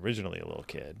when I was originally a little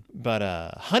kid. But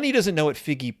Honey doesn't know what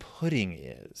figgy pudding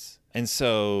is, and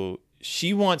so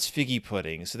she wants figgy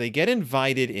pudding. So they get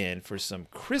invited in for some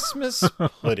Christmas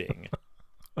pudding.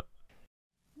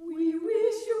 We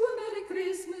wish you a Merry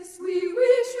Christmas. We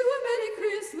wish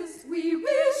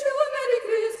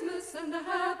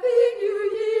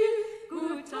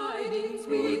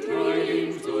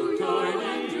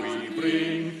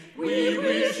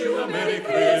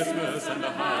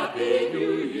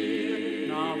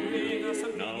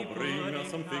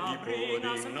some figgy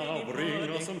pudding, now bring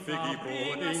us some figgy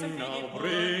pudding, now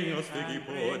bring us figgy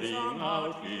pudding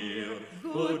out here.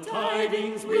 Good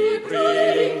tidings we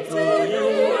bring to you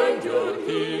and your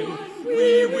king.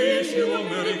 We wish you a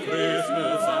Merry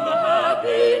Christmas and a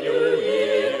Happy New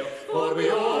Year. For we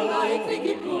all like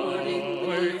figgy pudding,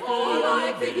 we all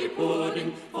like figgy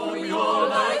pudding, for we all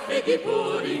like figgy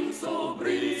pudding, so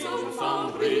bring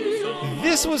some, bring some.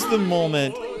 This was the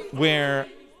moment where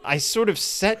I sort of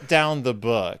set down the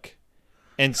book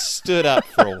and stood up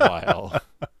for a while.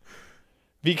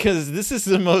 Because this is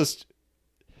the most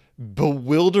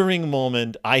bewildering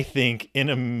moment, I think,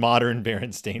 in a modern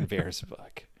Berenstain Bears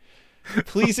book.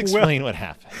 Please explain what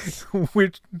happens.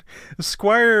 Which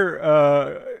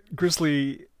Squire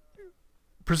Grizzly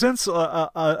presents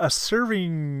a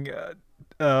serving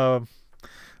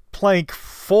plank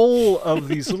full of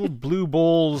these little blue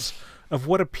bowls of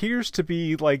what appears to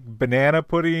be like banana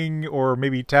pudding or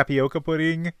maybe tapioca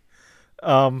pudding.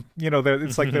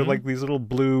 It's like they're like these little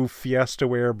blue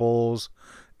Fiesta-ware bowls,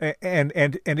 and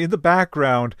in the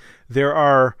background there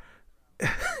are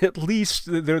at least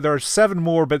there are 7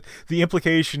 more, but the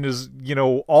implication is,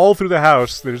 all through the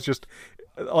house there's just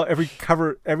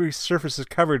every surface is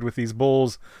covered with these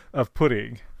bowls of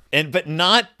pudding. But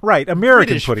not right, American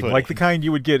British pudding, like the kind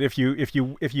you would get if you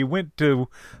went to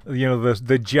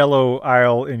the Jell-O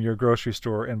aisle in your grocery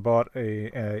store and bought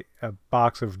a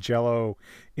box of Jell-O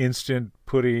instant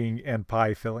pudding and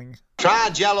pie filling. Try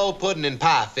Jell-O pudding and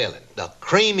pie filling, the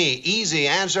creamy, easy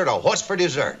answer to what's for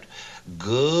dessert.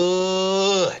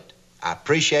 Good. I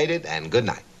appreciate it, and good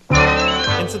night.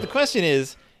 And so the question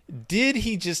is, did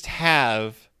he just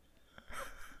have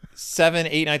 7,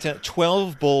 8, 9, 10,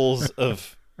 12 bowls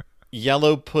of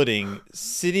yellow pudding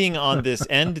sitting on this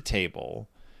end table,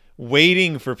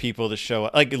 waiting for people to show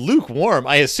up? Like, lukewarm.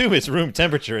 I assume it's room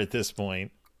temperature at this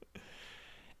point.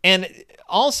 And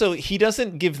also, he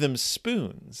doesn't give them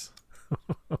spoons.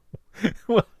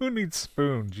 Well, who needs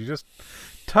spoons? You just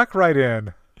tuck right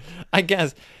in. I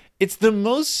guess it's the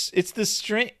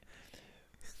strange.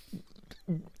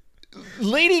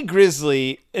 Lady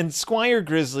Grizzly and Squire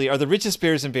Grizzly are the richest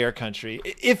bears in Bear Country.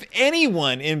 If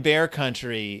anyone in Bear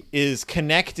Country is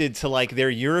connected to like their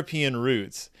European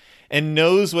roots and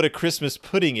knows what a Christmas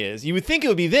pudding is, you would think it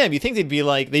would be them. You think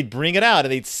they'd bring it out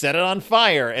and they'd set it on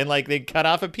fire and like they'd cut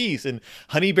off a piece and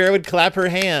Honey Bear would clap her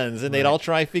hands and they'd all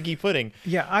try figgy pudding.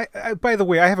 Yeah. I by the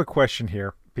way, I have a question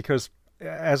here because,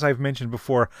 as I've mentioned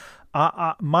before,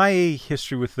 my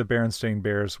history with the Berenstain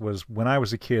Bears was when I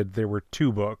was a kid. There were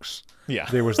 2 books. Yeah,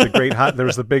 there was the Great Hunt. There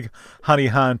was the Big Honey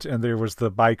Hunt, and there was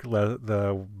the bike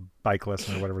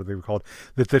lesson or whatever they were called.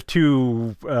 The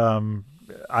 2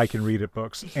 I Can Read It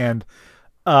books, and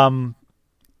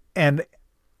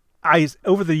I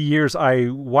over the years I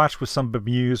watched with some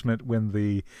bemusement when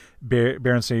the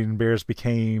Berenstain Bears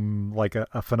became like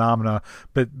a phenomena,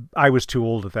 but I was too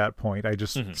old at that point. I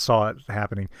just saw it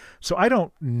happening. So I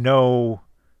don't know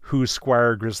who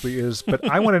Squire Grizzly is, but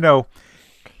I want to know,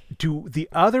 do the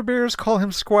other bears call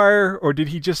him Squire, or did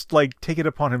he just like take it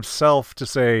upon himself to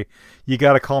say, you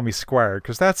got to call me Squire?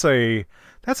 Because that's an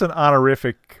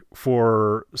honorific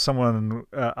for someone,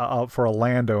 for a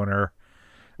landowner.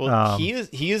 Well, he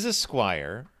is a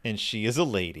squire and she is a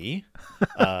lady.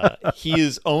 He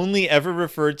is only ever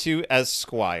referred to as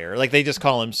Squire. Like they just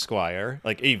call him Squire.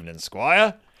 Like, evening,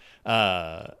 Squire.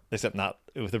 Except not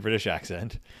with a British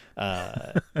accent. All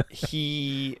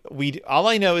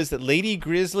I know is that Lady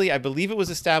Grizzly, I believe it was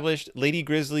established, Lady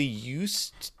Grizzly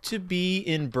used to be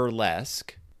in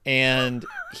burlesque, and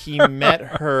he met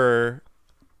her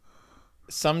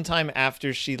sometime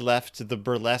after she left the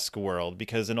burlesque world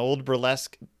because an old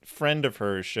burlesque friend of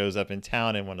hers shows up in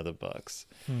town in one of the books.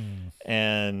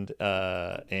 And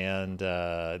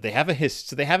they have a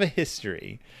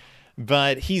history.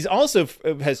 But he's also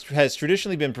has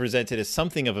traditionally been presented as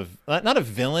something of not a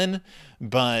villain,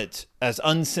 but as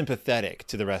unsympathetic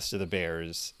to the rest of the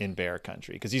bears in Bear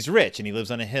Country because he's rich and he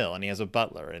lives on a hill and he has a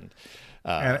butler and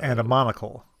a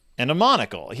monocle.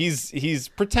 He's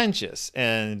pretentious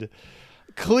and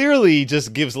clearly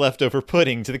just gives leftover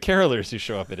pudding to the carolers who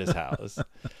show up at his house.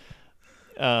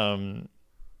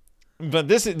 But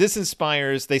this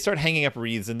inspires. They start hanging up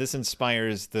wreaths, and this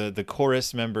inspires the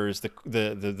chorus members,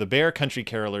 the Bear Country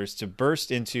carolers, to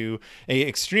burst into a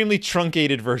extremely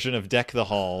truncated version of "Deck the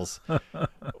Halls,"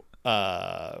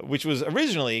 which was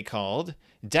originally called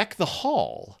 "Deck the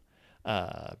Hall,"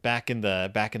 back in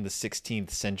the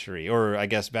 16th century, or I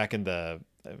guess back in the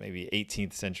maybe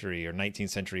 18th century or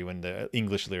 19th century when the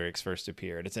English lyrics first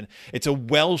appeared. It's a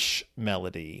Welsh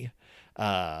melody.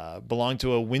 belonged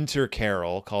to a winter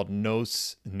carol called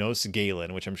Nos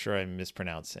Galen, which I'm sure I'm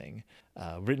mispronouncing,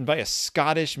 written by a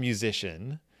Scottish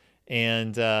musician,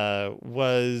 and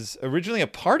was originally a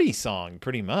party song,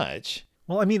 pretty much.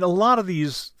 Well, I mean, a lot of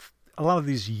these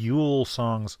Yule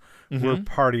songs were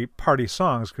party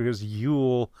songs, because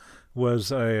Yule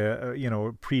was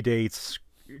predates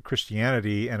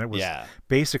Christianity, and it was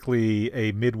basically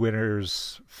a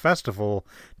midwinter's festival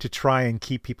to try and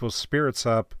keep people's spirits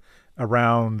up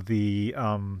around the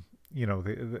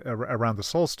around the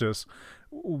solstice,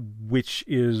 which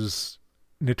is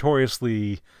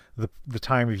notoriously the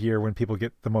time of year when people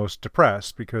get the most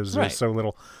depressed because there's so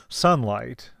little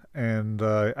sunlight. And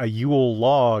a Yule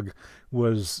log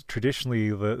was traditionally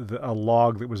a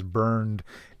log that was burned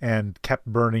and kept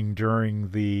burning during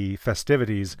the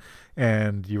festivities,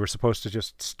 and you were supposed to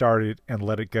just start it and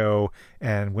let it go,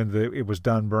 and when it was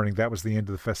done burning, that was the end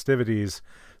of the festivities,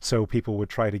 so people would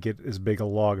try to get as big a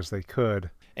log as they could.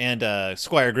 And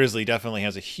Squire Grizzly definitely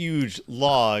has a huge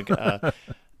log.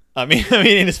 I mean,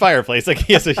 in his fireplace, like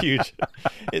he has a huge,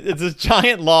 it's a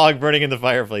giant log burning in the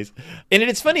fireplace. And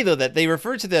it's funny though that they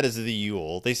refer to that as the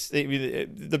Yule.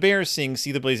 The bears sing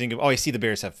 "See the Blazing." Oh, I see the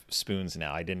bears have spoons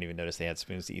now. I didn't even notice they had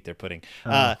spoons to eat their pudding.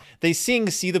 They sing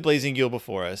 "See the Blazing Yule"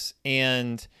 before us,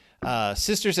 and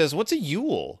Sister says, "What's a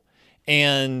Yule?"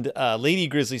 And Lady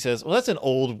Grizzly says, "Well, that's an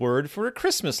old word for a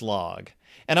Christmas log."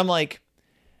 And I'm like,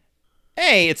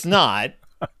 A, it's not.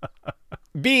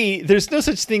 B, there's no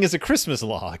such thing as a Christmas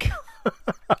log.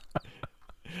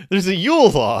 There's a Yule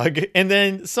log, and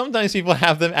then sometimes people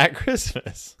have them at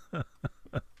Christmas.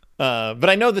 But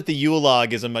I know that the Yule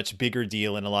log is a much bigger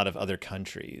deal in a lot of other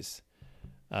countries.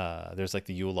 There's like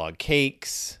the Yule log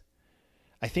cakes.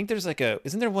 I think there's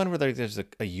isn't there one where there's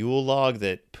a Yule log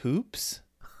that poops?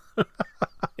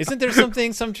 Isn't there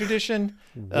some tradition?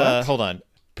 Hold on.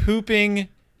 Pooping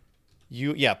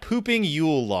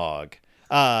Yule log.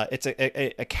 It's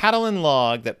a Catalan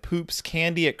log that poops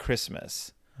candy at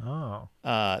Christmas. Oh.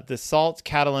 The Salt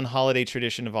Catalan holiday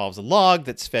tradition involves a log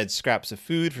that's fed scraps of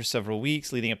food for several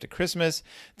weeks leading up to Christmas.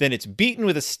 Then it's beaten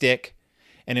with a stick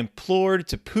and implored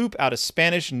to poop out a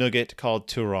Spanish nougat called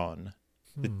turrón.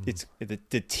 It's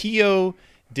the Tio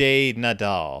de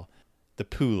Nadal, the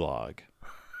poo log.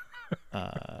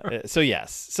 So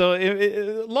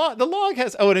the log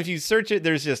has, and if you search it,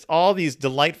 there's just all these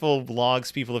delightful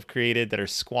logs people have created that are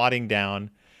squatting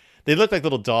down. They look like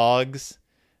little dogs,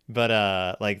 but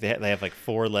they have like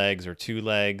 4 legs or 2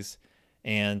 legs,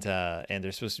 and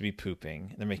they're supposed to be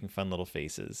pooping. They're making fun little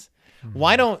faces.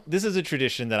 Mm-hmm. This is a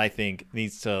tradition that I think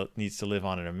needs to live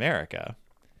on in America,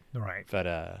 right?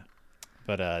 But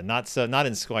not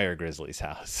in Squire Grizzly's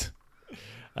house.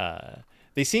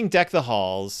 They sing "Deck the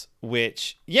Halls,"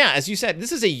 which, as you said,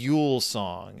 this is a Yule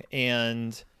song,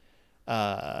 and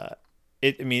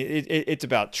it's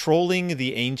about trolling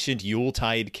the ancient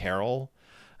Yuletide carol.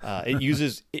 It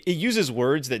uses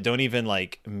words that don't even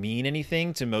mean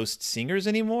anything to most singers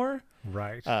anymore.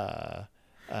 Right. Well,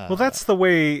 that's the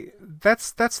way.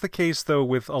 That's the case though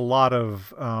with a lot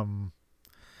of.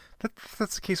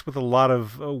 That's the case with a lot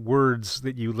of words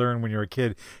that you learn when you're a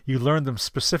kid. You learn them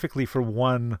specifically for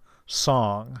one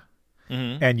song,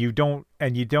 and you don't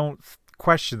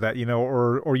question that,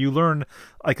 or you learn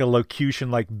like a locution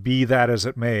like "be that as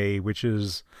it may," which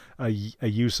is a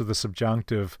use of the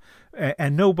subjunctive,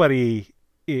 and nobody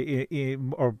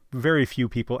or very few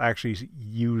people actually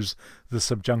use the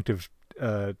subjunctive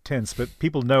tense, but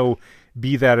people know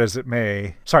 "be that as it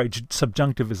may." Sorry,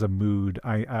 subjunctive is a mood.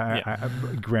 I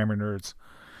grammar nerds.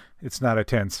 It's not a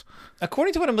tense.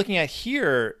 According to what I'm looking at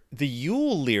here, the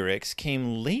Yule lyrics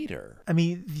came later. I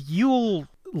mean, Yule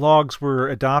logs were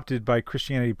adopted by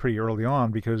Christianity pretty early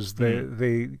on because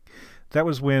that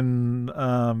was when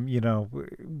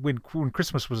when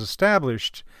Christmas was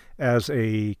established as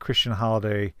a Christian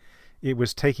holiday, it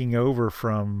was taking over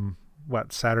from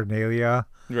Saturnalia,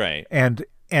 right?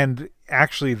 And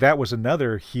actually, that was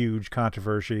another huge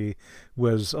controversy.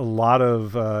 Was a lot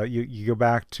of you go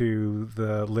back to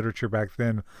the literature back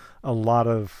then, a lot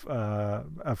of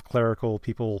clerical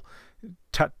people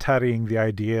tutting the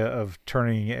idea of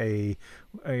turning a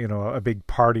big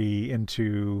party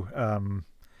into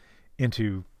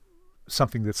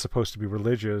something that's supposed to be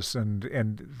religious, and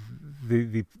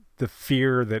the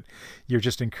fear that you're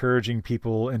just encouraging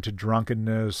people into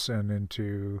drunkenness and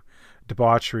into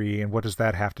debauchery, and what does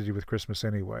that have to do with Christmas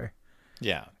anyway?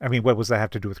 Yeah. I mean, what does that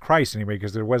have to do with Christ anyway?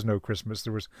 Because there was no Christmas.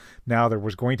 There was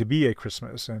going to be a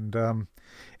Christmas, and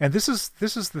this is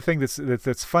the thing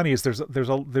that's funny is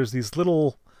there's these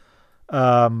little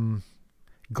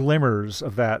glimmers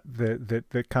of that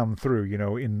come through,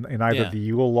 in either Yeah. the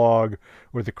Yule log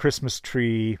or the Christmas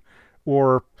tree,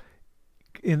 or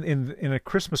in A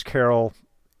Christmas Carol.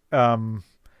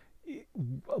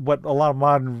 What a lot of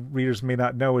modern readers may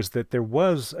not know is that there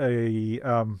was a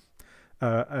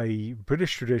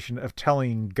British tradition of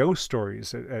telling ghost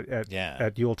stories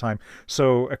at Yule time.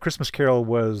 So A Christmas Carol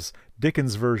was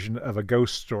Dickens' version of a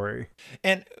ghost story.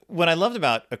 And what I loved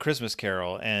about A Christmas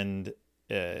Carol, and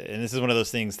this is one of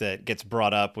those things that gets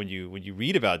brought up when you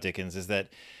read about Dickens, is that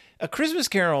A Christmas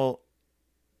Carol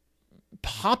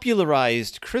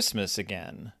popularized Christmas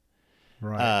again.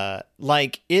 Right.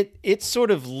 Like it sort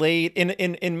of laid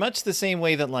in much the same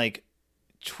way that like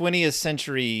 20th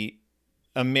century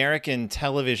American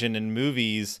television and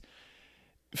movies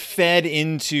fed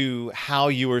into how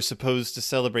you were supposed to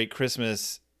celebrate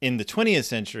Christmas in the 20th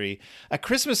century. A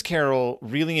Christmas Carol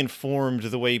really informed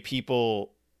the way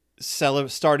people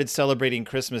started celebrating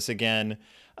Christmas again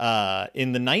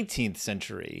in the 19th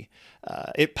century.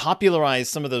 It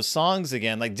popularized some of those songs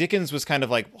again. Like Dickens was kind of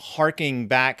like harking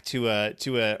back to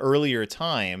a earlier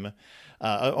time,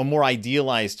 a more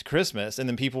idealized Christmas, and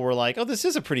then people were like, "Oh, this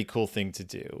is a pretty cool thing to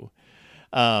do."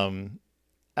 I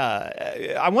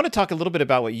want to talk a little bit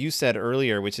about what you said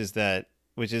earlier, which is the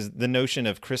notion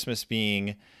of Christmas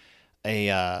being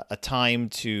a time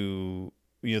to,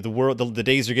 the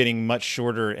days are getting much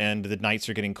shorter and the nights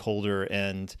are getting colder,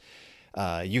 and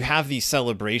you have these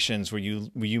celebrations where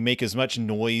you make as much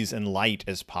noise and light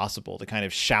as possible to kind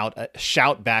of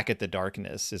shout back at the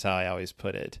darkness, is how I always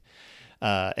put it.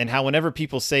 And how whenever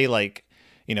people say like,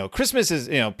 Christmas is,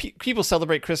 people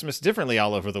celebrate Christmas differently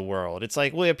all over the world. It's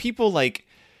like, well, yeah, people like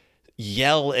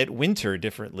yell at winter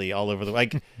differently all over the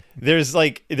like. there's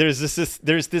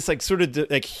this like sort of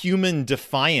like human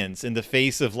defiance in the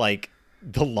face of like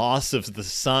the loss of the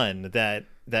sun that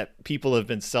people have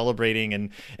been celebrating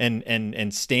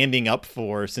and standing up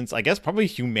for since, I guess, probably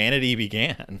humanity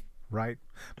began. Right.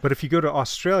 But if you go to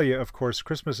Australia, of course,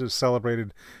 Christmas is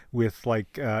celebrated with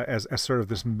like as sort of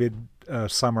this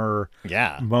mid-summer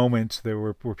moment there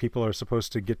where people are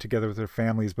supposed to get together with their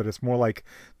families, but it's more like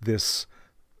this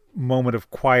moment of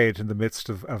quiet in the midst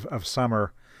of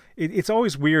summer. It's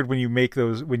always weird when you make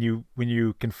those, when you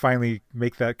can finally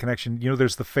make that connection.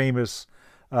 There's the famous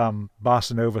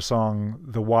bossa nova song,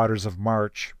 "The Waters of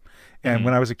March." And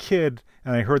when I was a kid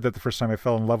and I heard that the first time, I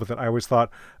fell in love with it. I always thought,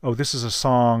 oh, this is a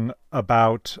song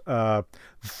about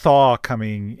thaw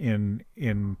coming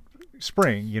in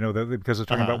spring, because it's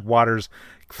talking about waters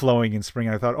flowing in spring.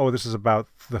 And I thought, oh, this is about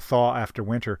the thaw after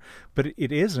winter. But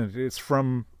it isn't. It's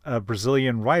from a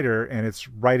Brazilian writer, and it's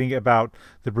writing about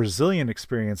the Brazilian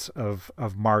experience of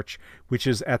March, which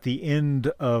is at the end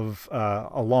of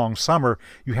a long summer.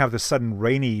 You have the sudden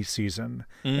rainy season,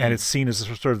 and it's seen as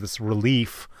sort of this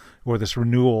relief or this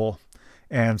renewal.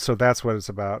 And so that's what it's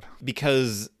about.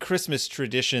 Because Christmas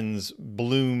traditions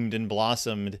bloomed and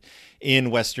blossomed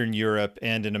in Western Europe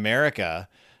and in America,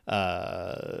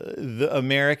 the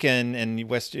American and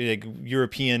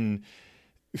European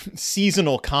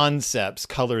seasonal concepts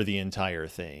color the entire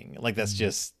thing. Like that's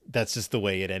just the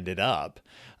way it ended up.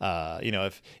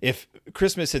 If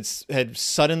Christmas had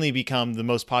suddenly become the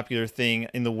most popular thing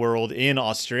in the world in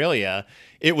Australia,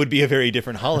 it would be a very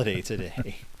different holiday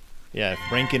today. Yeah, if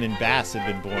Rankin and Bass had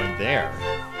been born there,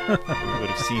 we would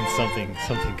have seen something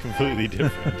completely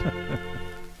different.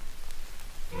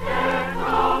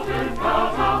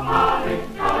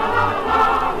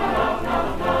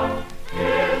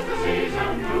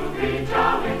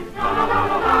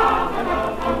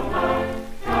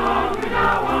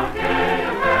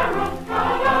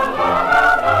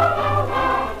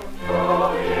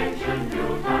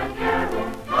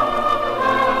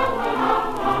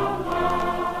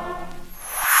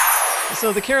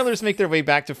 So the carolers make their way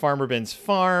back to Farmer Ben's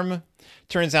farm.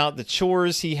 Turns out the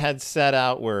chores he had set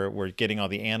out were getting all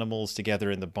the animals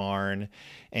together in the barn.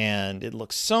 And it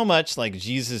looks so much like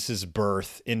Jesus'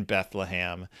 birth in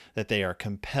Bethlehem that they are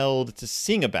compelled to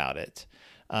sing about it.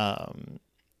 Now,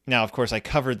 of course, I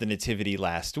covered the nativity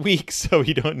last week, so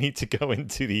you don't need to go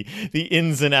into the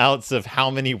ins and outs of how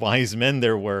many wise men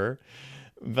there were.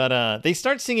 But they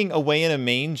start singing Away in a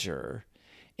Manger.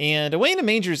 And Away in a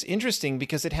Manger is interesting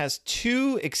because it has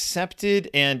two accepted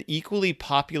and equally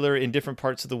popular in different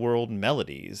parts of the world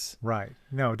melodies. Right.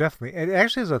 No, definitely. It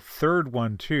actually has a third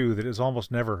one, too, that is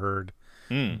almost never heard.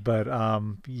 But,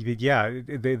 yeah,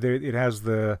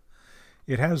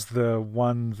 it has the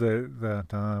one, the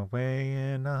Away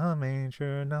in a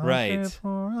Manger, no crib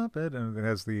for a bed. And it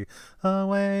has the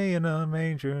Away in a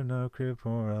Manger, no crib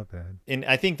for a bed. And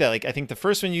I think that the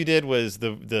first one you did was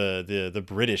the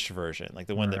British version, like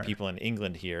the one that people in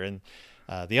England hear. And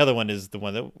The other one is the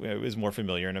one that is more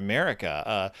familiar in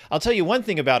America. I'll tell you one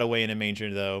thing about Away in a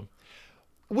Manger, though,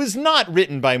 was not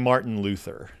written by Martin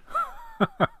Luther.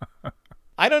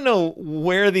 I don't know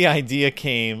where the idea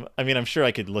came. I mean, I'm sure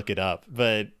I could look it up,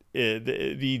 but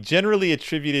the generally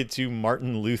attributed to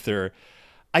Martin Luther,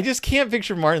 I just can't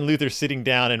picture Martin Luther sitting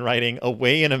down and writing,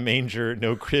 "Away in a manger,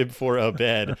 no crib for a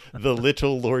bed, the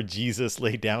little Lord Jesus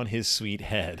laid down his sweet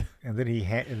head." And then he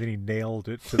nailed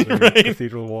it to the Right?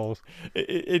 cathedral walls.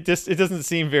 It doesn't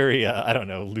seem very I don't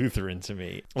know, Lutheran to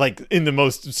me, like in the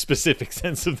most specific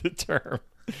sense of the term.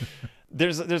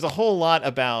 There's a whole lot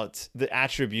about the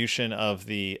attribution of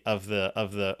the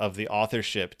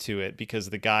authorship to it, because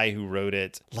the guy who wrote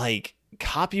it like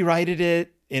copyrighted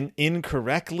it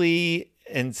incorrectly,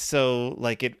 and so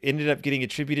like it ended up getting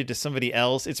attributed to somebody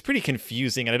else. It's pretty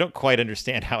confusing, and I don't quite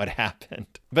understand how it happened.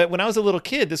 But when I was a little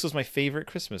kid, this was my favorite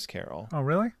Christmas carol. Oh,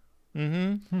 really?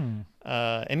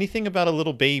 Anything about a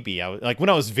little baby, like when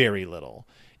I was very little,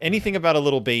 anything about a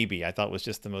little baby, I thought was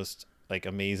just the most like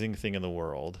amazing thing in the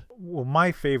world. Well,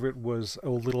 my favorite was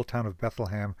 "O Little Town of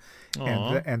Bethlehem,"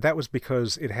 and that was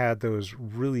because it had those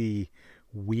really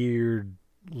weird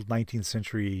 19th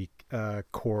century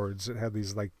chords. It had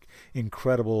these like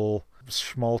incredible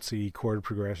schmaltzy chord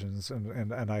progressions,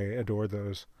 and I adored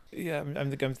those. Yeah,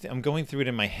 I'm going through it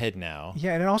in my head now.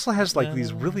 Yeah, and it also has like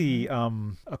these really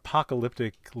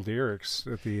apocalyptic lyrics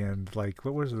at the end. Like,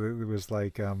 what was it? It was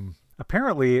like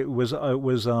apparently it was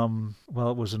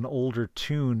an older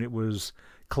tune. It was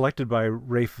collected by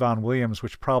Rafe Vaughan Williams,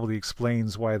 which probably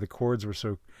explains why the chords were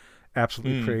so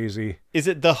absolutely crazy. Is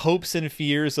it the hopes and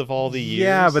fears of all the years?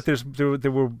 Yeah, but there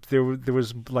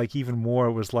was like even more.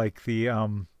 It was like the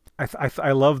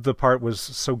I love the part was,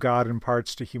 "So God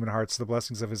imparts to human hearts the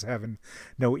blessings of his heaven.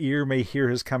 No ear may hear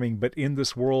his coming, but in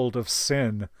this world of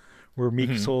sin, where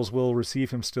meek souls will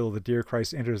receive him still, the dear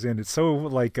Christ enters in." It's so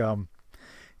like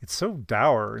it's so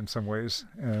dour in some ways.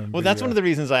 And well, that's one of the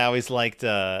reasons I always liked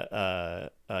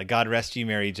God Rest Ye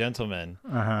Merry Gentlemen,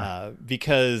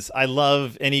 because I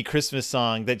love any Christmas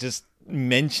song that just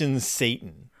mentions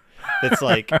Satan. That's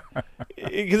like,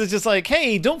 because it's just like,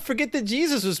 hey, don't forget that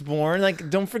Jesus was born. Like,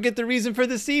 don't forget the reason for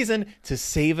the season, to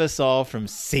save us all from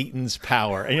Satan's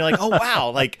power. And you're like, oh,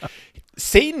 wow. Like,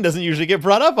 Satan doesn't usually get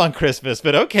brought up on Christmas,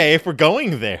 but okay, if we're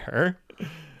going there.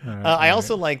 I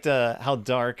also liked how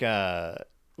dark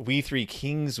We Three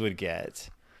Kings would get,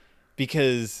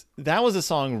 because that was a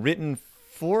song written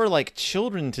for like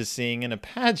children to sing in a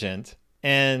pageant,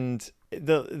 and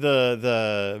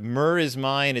the myrrh is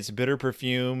mine, its bitter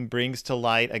perfume brings to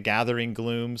light a gathering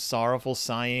gloom, sorrowful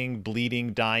sighing,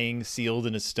 bleeding, dying, sealed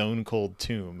in a stone cold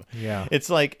tomb. Yeah, it's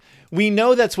like, we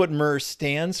know that's what myrrh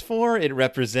stands for. It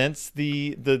represents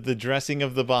the dressing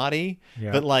of the body.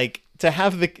 Yeah. But like to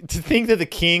think that the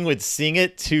king would sing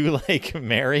it to like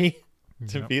Mary,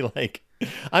 to be like,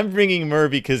 I'm bringing myrrh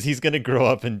because he's going to grow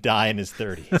up and die in his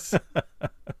 30s.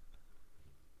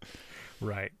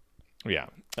 Right. Yeah.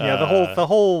 Yeah, the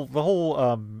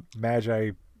whole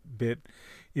Magi bit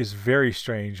is very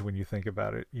strange when you think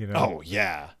about it, you know. Oh,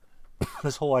 yeah.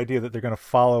 This whole idea that they're going to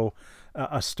follow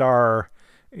a star,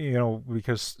 you know,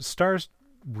 because stars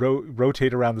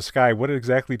rotate around the sky. What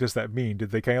exactly does that mean?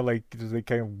 Did they kind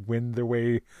of win their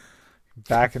way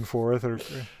back and forth, or?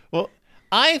 Well,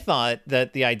 I thought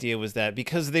that the idea was that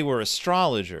because they were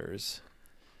astrologers,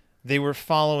 they were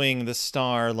following the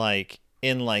star like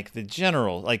in like the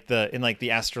general, like in like the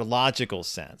astrological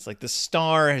sense. Like the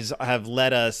stars have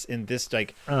led us in this,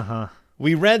 like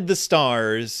we read the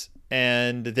stars,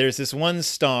 and there's this one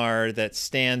star that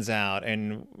stands out,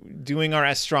 and doing our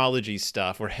astrology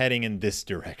stuff, we're heading in this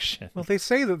direction. Well, they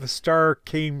say that the star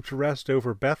came to rest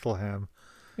over Bethlehem.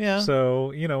 Yeah.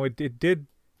 So, you know, it did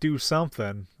do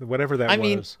something, whatever that was. I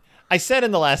mean, I said in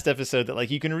the last episode that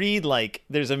like you can read, like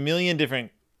there's a million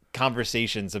different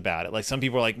conversations about it. Like some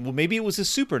people are like, well, maybe it was a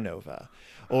supernova,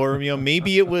 or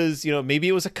maybe it was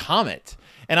a comet.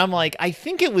 And I'm like, I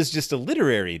think it was just a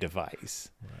literary device.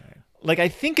 Right. Like I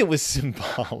think it was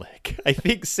symbolic. I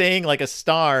think saying like a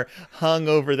star hung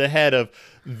over the head of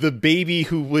the baby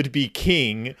who would be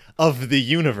king of the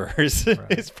universe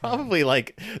is probably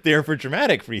like there for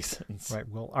dramatic reasons. Right.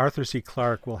 Well, Arthur C.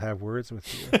 Clarke will have words with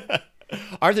you.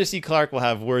 Arthur C. Clarke will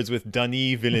have words with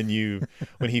Denis Villeneuve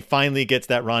when he finally gets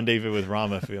that Rendezvous with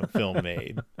Rama film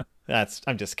made.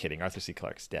 I'm just kidding. Arthur C.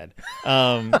 Clarke's dead.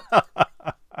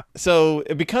 So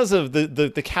because of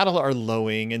the cattle are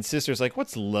lowing, and Sister's like,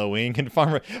 what's lowing? And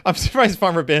I'm surprised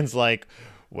Farmer Ben's like,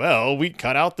 well, we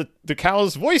cut out the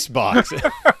cow's voice box.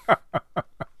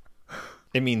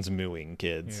 It means mooing,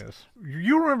 kids. Yes.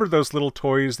 You remember those little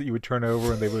toys that you would turn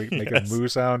over and they would make a moo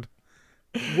sound?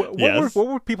 Yes. What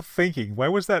were people thinking? Why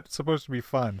was that supposed to be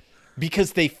fun?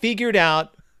 Because they figured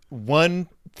out one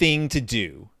thing to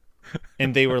do.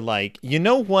 And they were like, you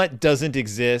know what doesn't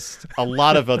exist? A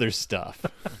lot of other stuff.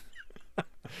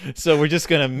 So we're just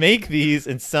going to make these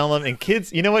and sell them. And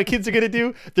kids, you know what kids are going to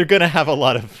do? They're going to have a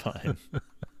lot of fun.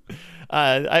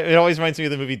 It always reminds me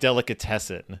of the movie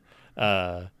Delicatessen.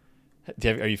 Are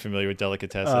you familiar with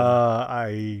Delicatessen?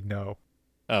 I know.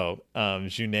 Oh,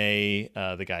 Junet,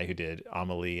 the guy who did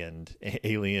Amelie and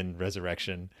Alien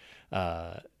Resurrection,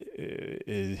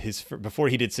 before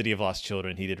he did City of Lost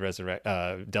Children, he did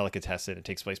Delicatessen. It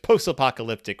takes place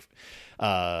post-apocalyptic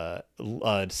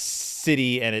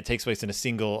city, and it takes place in a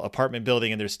single apartment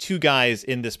building. And there's two guys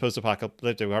in this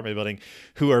post-apocalyptic apartment building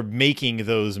who are making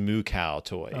those moo cow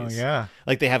toys. Oh yeah,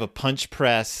 like they have a punch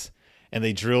press. And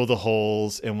they drill the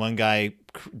holes, and one guy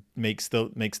makes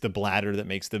the bladder that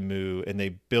makes the moo, and they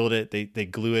build it, they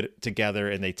glue it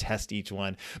together, and they test each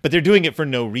one. But they're doing it for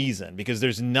no reason because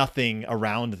there's nothing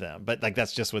around them. But like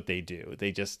that's just what they do.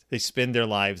 They spend their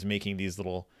lives making these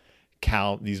little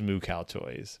these moo cow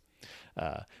toys,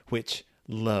 which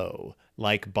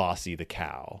like Bossy the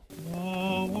cow.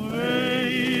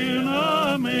 Away in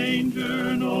a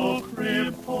manger, no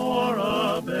crib for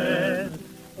a bed.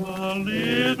 A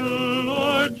little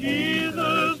Lord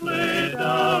Jesus laid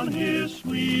down his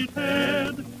sweet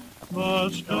head.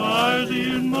 The stars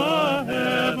in the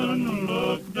heaven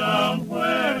looked down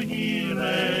where he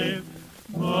lay.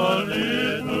 The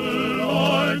little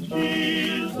Lord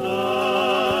Jesus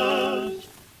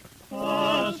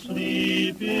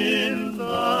asleep in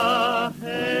the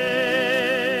hay.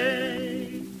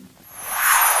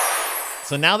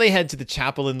 So now they head to the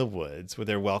chapel in the woods where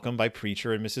they're welcomed by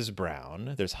Preacher and Mrs.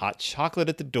 Brown. There's hot chocolate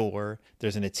at the door.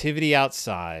 There's a nativity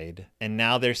outside. And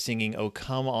now they're singing, "O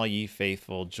come all ye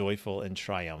faithful, joyful and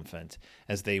triumphant,"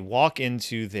 as they walk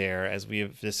into their, as we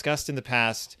have discussed in the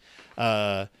past,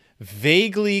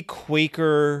 vaguely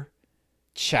Quaker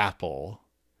chapel.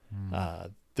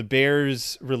 The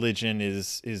Bears' religion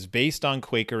is based on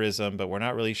Quakerism, but we're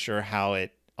not really sure how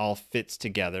it all fits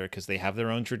together because they have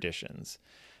their own traditions.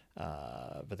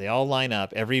 But they all line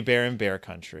up, every bear in Bear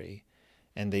Country,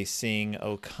 and they sing,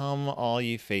 "O come all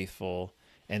ye faithful."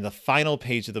 And the final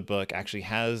page of the book actually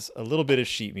has a little bit of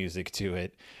sheet music to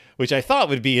it, which I thought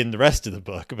would be in the rest of the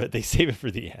book, but they save it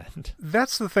for the end.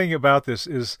 That's the thing about this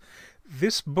is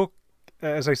this book,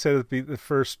 as I said at the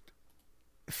first,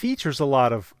 features a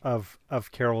lot of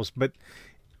carols, but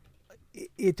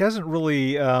it doesn't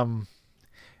really...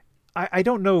 I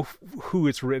don't know who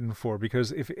it's written for,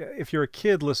 because if you're a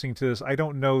kid listening to this, I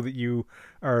don't know that you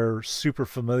are super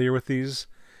familiar with these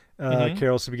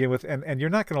carols to begin with, and you're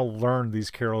not going to learn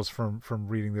these carols from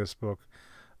reading this book.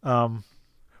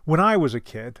 When I was a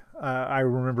kid, I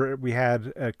remember we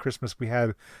had at Christmas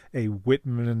a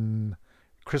Whitman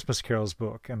Christmas carols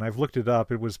book, and I've looked it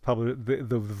up. It was published.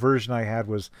 The version I had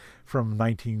was from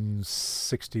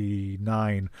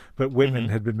 1969, but Whitman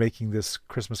had been making this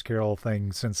Christmas carol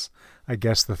thing since, I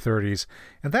guess, the 30s,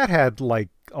 and that had like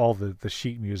all the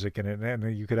sheet music in it,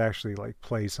 and you could actually like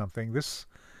play something. This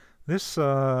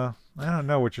I don't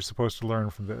know what you're supposed to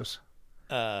learn from this.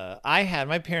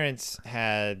 My parents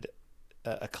had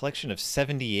a collection of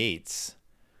 78s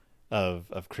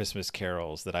of Christmas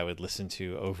carols that I would listen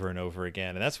to over and over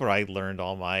again, and that's where I learned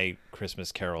all my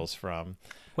Christmas carols from.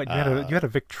 What, you had a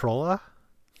Victrola?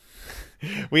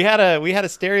 We had a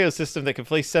stereo system that could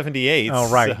play 78s.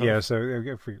 Oh right, so yeah. So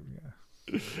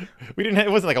we didn't. It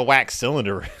wasn't like a wax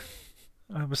cylinder.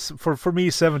 For me,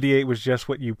 78 was just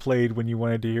what you played when you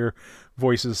wanted to hear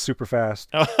voices super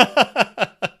fast.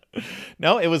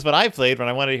 No, it was what I played when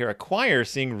I wanted to hear a choir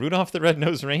sing Rudolph the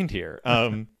Red-Nosed Reindeer.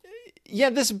 Yeah,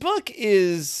 this book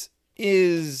is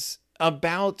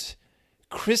about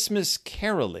Christmas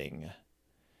caroling.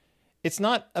 It's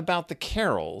not about the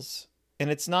carols, and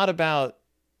it's not about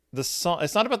the song.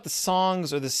 It's not about the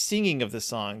songs or the singing of the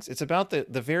songs. It's about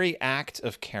the very act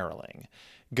of caroling,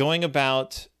 going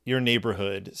about your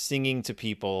neighborhood, singing to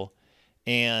people,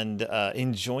 and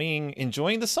enjoying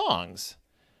the songs.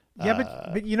 Yeah,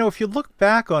 but you know, if you look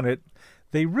back on it,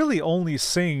 they really only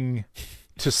sing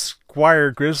to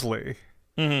Squire Grizzly.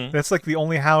 Mm-hmm. That's like the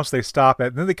only house they stop at.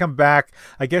 And then they come back.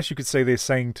 I guess you could say they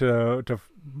sang to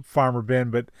Farmer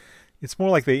Ben, but it's more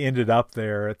like they ended up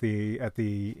there at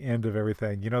the end of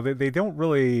everything. You know, they don't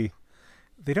really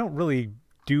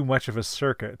do much of a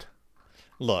circuit.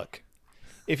 Look,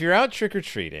 if you're out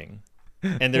trick-or-treating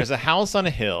and there's a house on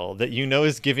a hill that you know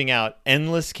is giving out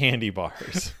endless candy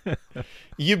bars,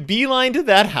 you beeline to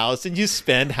that house and you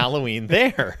spend Halloween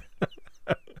there.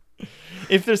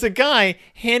 If there's a guy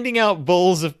handing out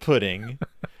bowls of pudding,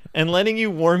 and letting you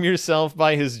warm yourself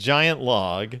by his giant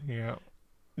log. Yeah.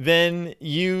 Then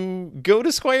you go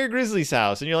to Squire Grizzly's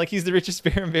house and you're like, he's the richest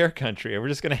bear in bear country, and we're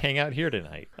just going to hang out here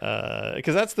tonight.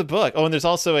 Because that's the book. Oh, and there's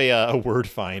also a word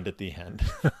find at the end.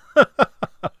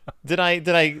 Did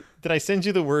I send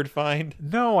you the word find?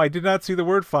 No, I did not see the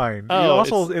word find. Oh,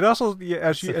 it also yeah,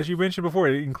 as you mentioned before,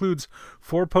 it includes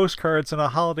 4 postcards and a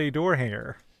holiday door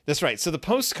hanger. That's right. So the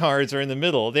postcards are in the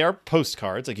middle. They are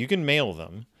postcards. Like, you can mail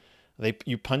them.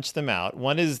 You punch them out.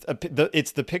 One is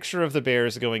it's the picture of the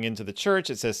bears going into the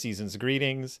church. It says Season's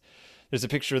Greetings. There's a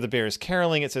picture of the bears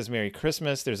caroling. It says Merry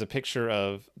Christmas. There's a picture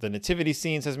of the nativity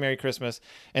scene. It says Merry Christmas.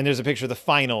 And there's a picture of the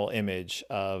final image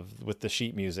with the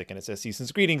sheet music, and it says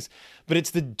Season's Greetings. But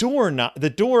it's the doorknob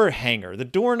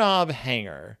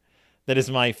hanger that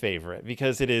is my favorite,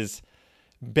 because it is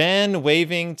Ben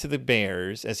waving to the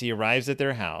bears as he arrives at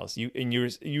their house. You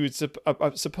would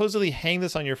supposedly hang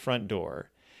this on your front door,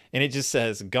 and it just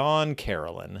says "Gone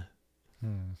Carolyn."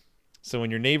 So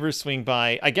when your neighbors swing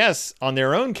by, I guess on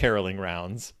their own caroling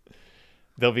rounds,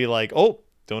 they'll be like, "Oh,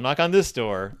 don't knock on this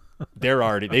door. They've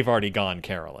already gone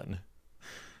Carolyn."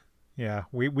 Yeah,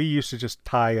 we used to just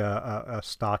tie a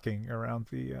stocking around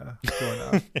the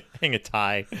doorknob. Hang a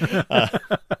tie.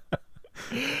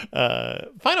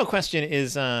 Final question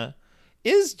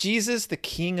is Jesus the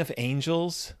King of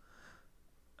Angels?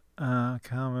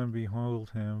 Come and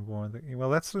behold him born. Well,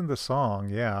 that's in the song,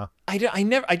 yeah. I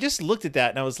just looked at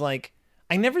that and I was like,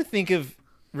 I never think of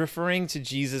referring to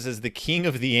Jesus as the King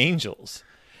of the Angels.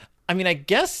 I mean, I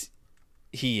guess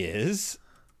he is.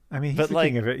 I mean, he's the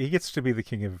king of it. He gets to be the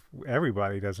king of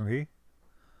everybody, doesn't he?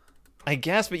 I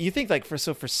guess, but you think like for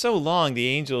so long the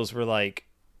angels were like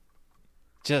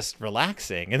just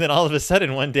relaxing, and then all of a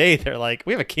sudden one day they're like,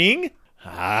 we have a king?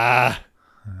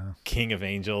 King of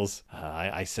Angels.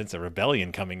 I sense a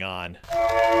rebellion coming on.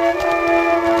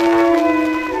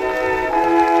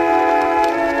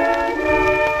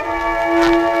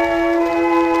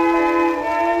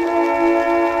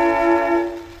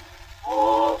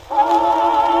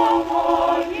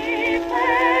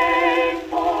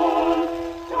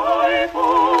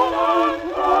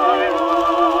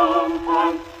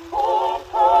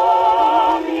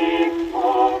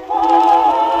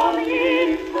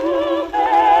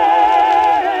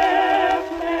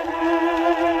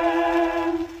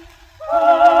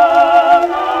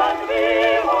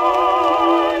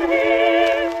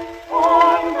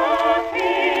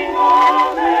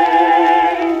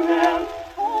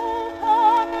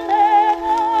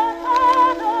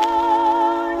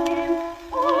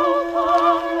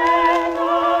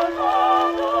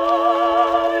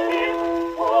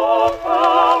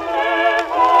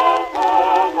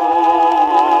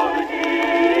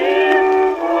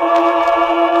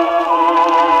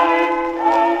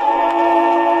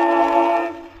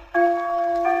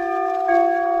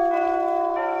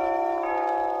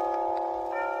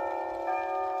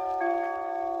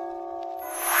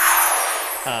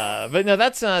 But no,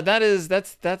 that's the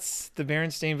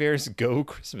Berenstain Bears go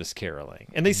Christmas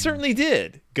caroling, and they certainly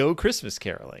did go Christmas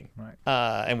caroling. Right.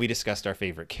 And we discussed our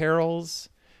favorite carols.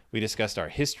 We discussed our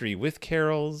history with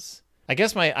carols. I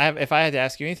guess if I had to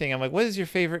ask you anything, I'm like, what is your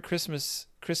favorite Christmas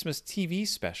TV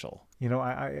special? You know,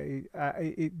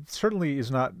 it certainly is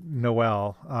not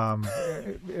Noel.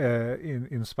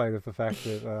 In spite of the fact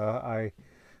that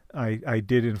I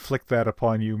did inflict that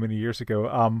upon you many years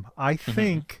ago. I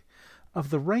think. Of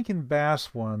the Rankin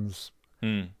Bass ones,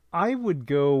 I would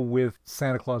go with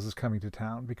Santa Claus is Coming to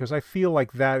Town, because I feel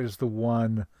like that is the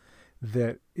one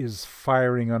that is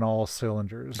firing on all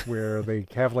cylinders, where they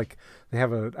have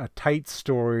a tight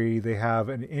story, they have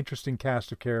an interesting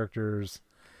cast of characters,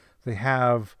 they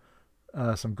have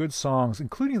some good songs,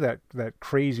 including that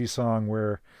crazy song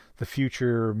where the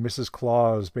future Mrs.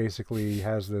 Claus basically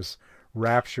has this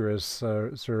rapturous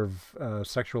sort of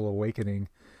sexual awakening.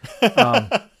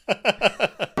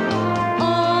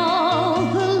 All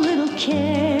the little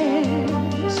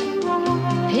cares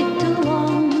picked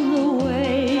along the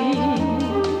way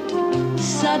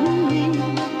suddenly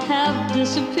have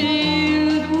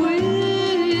disappeared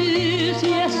with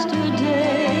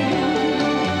yesterday.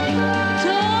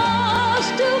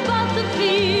 Tossed about the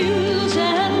fields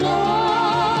and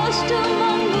lost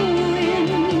among the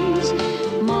winds,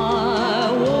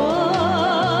 my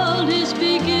world is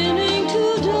beginning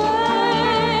today.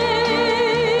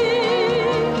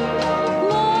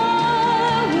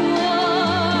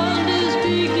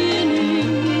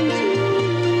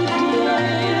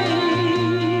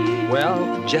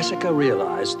 Jessica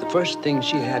realized the first thing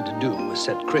she had to do was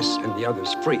set Chris and the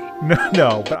others free.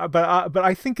 No, but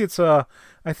I think that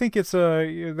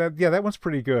one's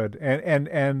pretty good,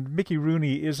 and Mickey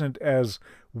Rooney isn't as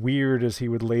weird as he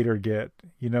would later get.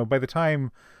 You know, by the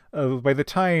time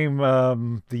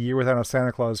The Year Without a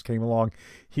Santa Claus came along,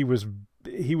 he was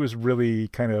really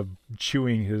kind of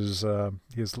chewing his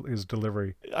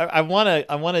delivery. I want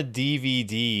a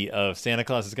DVD of Santa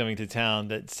Claus is Coming to Town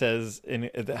that says, and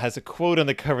it has a quote on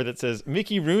the cover that says,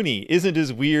 "Mickey Rooney isn't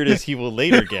as weird as he will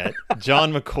later get."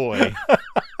 John McCoy.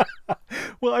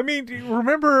 Well, I mean,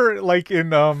 remember, like in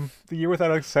The Year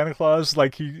Without a Santa Claus,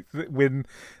 like when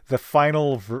the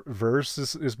final verse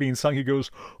is being sung, he goes,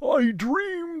 "I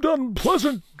dreamed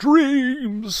unpleasant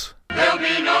dreams. There'll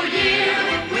be no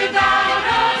year without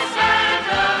a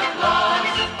Santa Claus.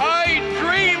 I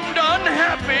dreamed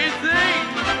unhappy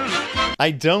things."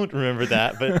 I don't remember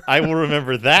that, but I will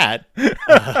remember that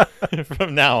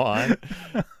from now on.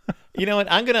 You know what?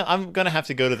 I'm gonna have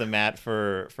to go to the mat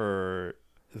for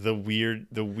the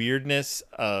weirdness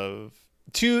of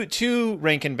two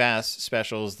Rankin Bass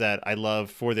specials that I love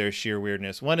for their sheer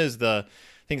weirdness. One is I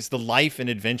think it's The Life and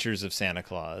Adventures of Santa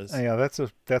Claus. Yeah, that's a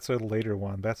later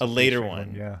one. That's a later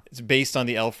one. Yeah, it's based on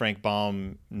the L. Frank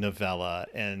Baum novella,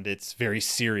 and it's very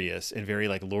serious and very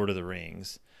like Lord of the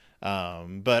Rings.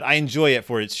 But I enjoy it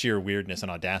for its sheer weirdness and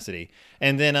audacity.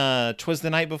 And then 'Twas the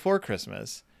Night Before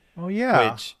Christmas. Oh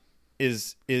yeah, which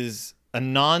is a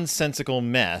nonsensical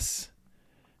mess.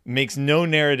 Makes no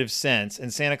narrative sense,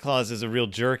 and Santa Claus is a real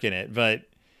jerk in it. But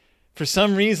for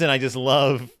some reason, I just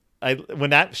love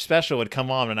when that special would come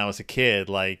on when I was a kid.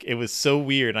 Like, it was so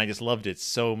weird, and I just loved it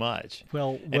so much.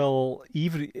 Well,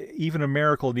 even A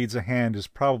Miracle Needs a Hand is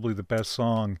probably the best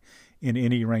song in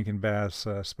any Rankin Bass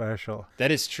special.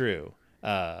 That is true.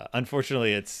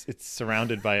 Unfortunately, it's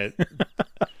surrounded by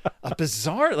a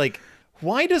bizarre, like,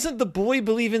 why doesn't the boy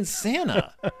believe in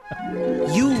Santa?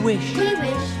 You wish,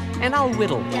 and I'll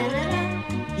whittle.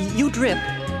 You drip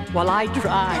while I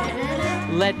try.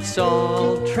 Let's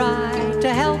all try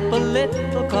to help a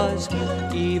little, 'cause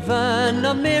even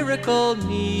a miracle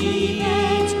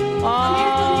needs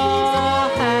a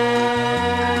hand.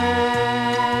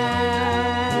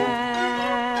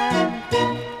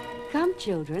 Come,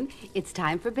 children, it's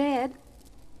time for bed.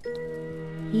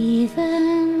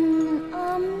 Even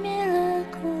a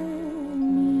miracle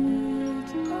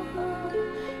needs a hand.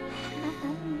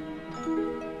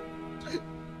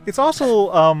 It's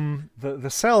also the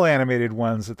cell animated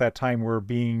ones at that time were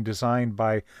being designed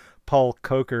by Paul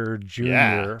Coker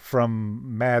Jr.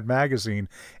 from Mad Magazine,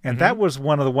 and that was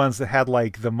one of the ones that had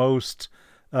like the most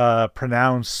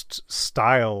pronounced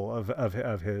style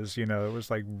of his. You know, it was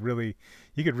like really,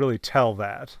 you could really tell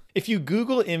that. If you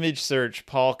Google image search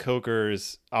Paul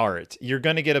Coker's art, you're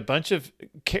going to get a bunch of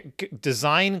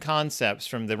design concepts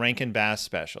from the Rankin Bass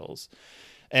specials,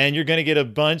 and you're going to get a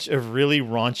bunch of really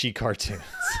raunchy cartoons.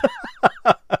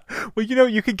 Well, you know,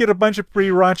 you could get a bunch of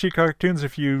pretty raunchy cartoons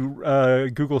if you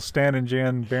Google Stan and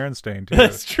Jan Berenstain, too.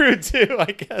 That's true, too,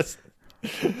 I guess.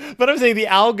 But I'm saying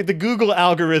the Google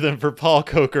algorithm for Paul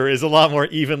Coker is a lot more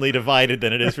evenly divided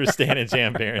than it is for Stan and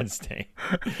Jan Berenstain.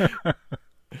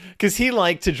 Because he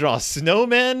liked to draw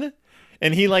snowmen,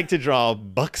 and he liked to draw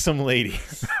buxom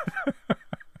ladies.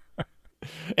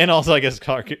 And also, I guess,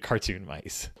 cartoon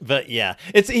mice. But yeah,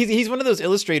 he's one of those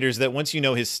illustrators that once you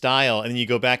know his style and then you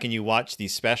go back and you watch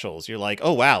these specials, you're like,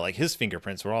 oh wow, like his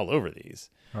fingerprints were all over these.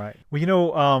 Right. Well, you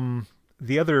know,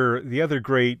 the other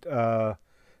great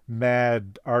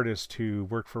mad artist who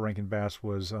worked for Rankin Bass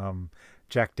was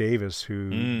Jack Davis,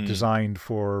 who designed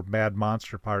for Mad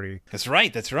Monster Party. That's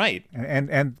right.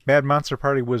 And Mad Monster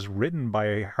Party was written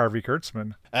by Harvey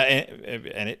Kurtzman.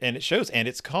 And it shows, and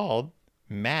it's called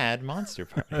Mad Monster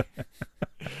Party.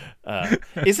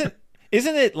 Isn't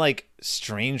it like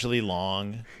strangely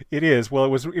long? It is. Well,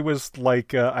 it was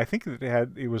like I think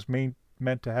it was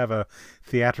meant to have a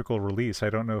theatrical release. I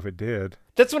don't know if it did.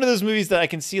 That's one of those movies that I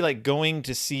can see like going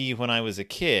to see when I was a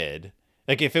kid.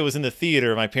 Like if it was in the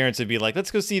theater, my parents would be like,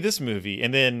 "Let's go see this movie,"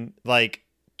 and then like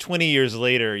 20 years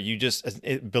later, you just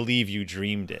believe you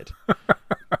dreamed it.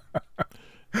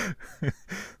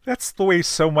 That's the way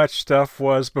so much stuff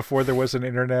was before there was an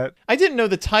internet. I didn't know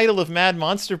the title of Mad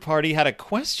Monster Party had a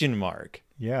question mark.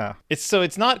 Yeah.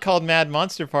 It's not called Mad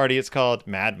Monster Party, it's called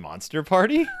Mad Monster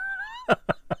Party.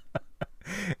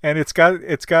 And it's got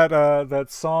that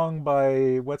song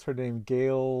by what's her name,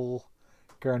 Gail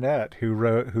Garnett,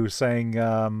 who sang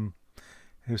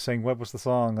what was the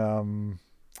song?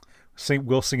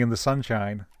 We'll Sing in the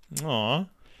Sunshine. Aw.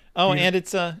 Oh, and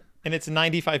it's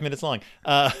 95 minutes long.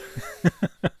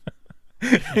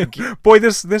 Boy,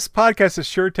 this podcast is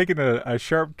sure taking a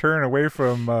sharp turn away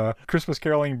from Christmas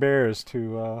caroling bears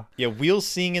to... Yeah, We'll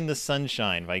Sing in the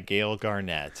Sunshine by Gail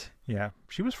Garnett. Yeah,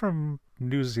 she was from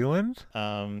New Zealand?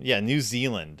 Yeah, New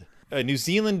Zealand. A New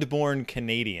Zealand-born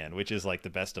Canadian, which is like the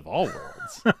best of all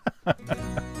worlds.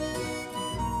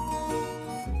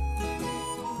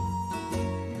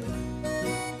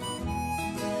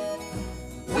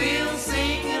 We'll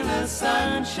sing in the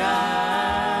sunshine.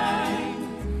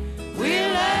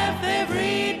 We'll laugh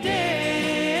every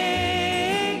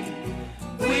day.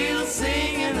 We'll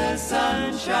sing in the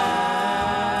sunshine.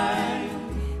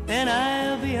 Then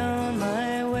I'll be on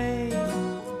my way.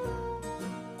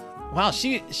 Wow,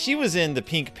 she was in the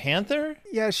Pink Panther?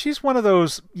 Yeah, she's one of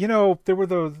those, there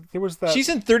was that... She's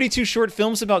in 32 short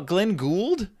films about Glenn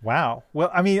Gould? Wow.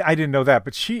 Well, I mean, I didn't know that,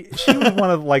 but she was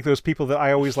one of like those people that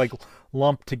I always like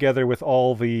lump together with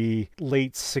all the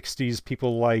late 60s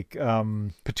people like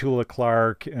Petula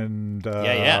Clark and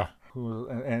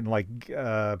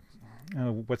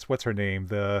what's her name?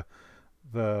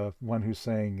 The one who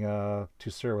sang To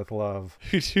Sir with Love.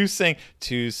 Who sang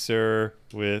To Sir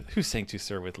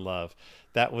with Love?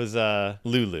 That was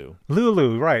Lulu.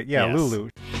 Lulu, right. Yeah, yes. Lulu.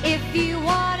 If you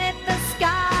wanted the sky,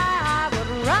 I would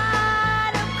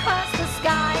ride across the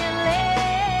sky in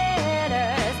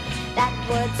letters that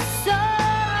would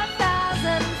soar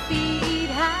 1,000 feet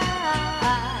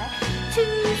high. To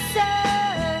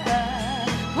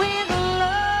serve with love.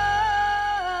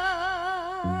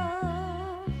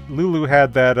 Lulu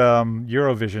had that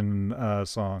Eurovision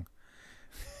song.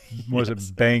 Was it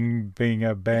Bang Bang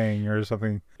a Bang or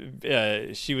something?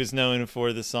 She was known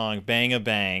for the song Bang a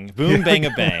Bang, Boom Bang a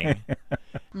Bang.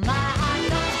 My heart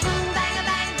goes boom bang a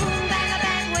bang, boom bang a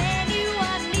bang when you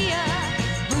are near.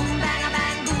 Boom bang a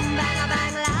bang,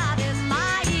 loud in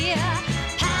my ear.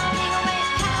 Pounding away,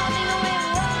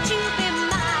 won't you be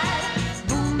mine?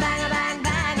 Boom bang a bang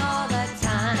all the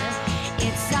time.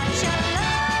 It's such a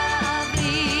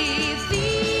lovely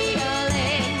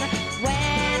feeling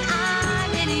when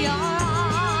I'm in your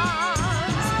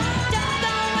arms. Don't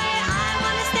go away, I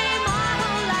wanna stay my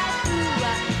whole life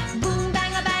through. Boom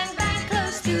bang a bang,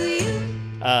 close to you.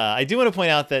 I do want to point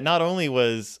out that not only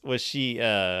was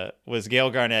Gail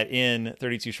Garnett in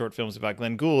 32 short films about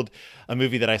Glenn Gould, a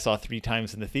movie that I saw 3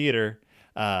 times in the theater.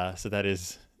 So that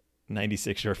is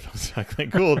 96 short films about Glenn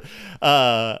Gould.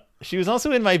 She was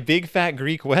also in My Big Fat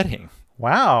Greek Wedding.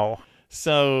 Wow.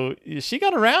 So she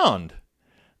got around.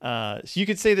 You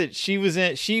could say that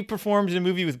she performed in a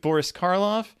movie with Boris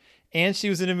Karloff, and she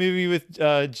was in a movie with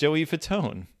Joey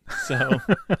Fatone. So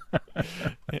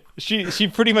she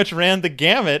pretty much ran the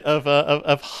gamut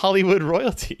of Hollywood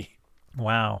royalty.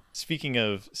 Wow. Speaking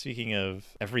of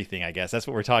everything, I guess that's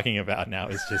what we're talking about now.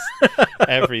 Is just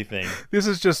everything. This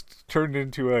has just turned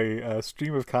into a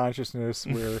stream of consciousness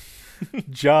where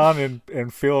John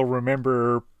and Phil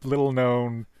remember little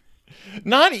known.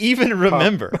 Not even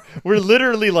remember. We're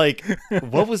literally like,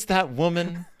 what was that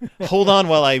woman? Hold on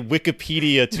while I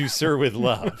Wikipedia To Sir with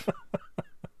Love.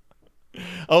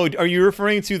 Oh, are you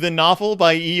referring to the novel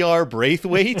by E.R.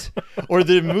 Braithwaite or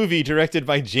the movie directed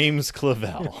by James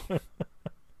Clavell?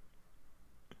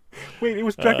 Wait, it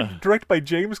was directed by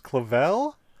James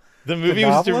Clavell? The movie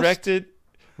was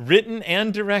written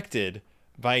and directed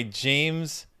by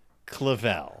James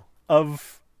Clavell.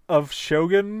 Of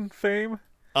Shogun fame?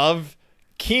 Of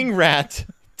King Rat,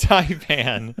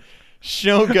 Taipan,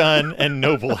 Shogun, and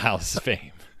Noble House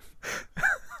fame.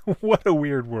 What a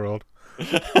weird world.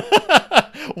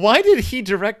 Why did he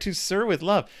direct To Sir with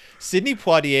Love? Sidney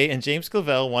Poitier and James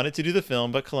Clavell wanted to do the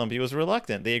film, but Columbia was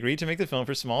reluctant. They agreed to make the film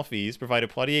for small fees,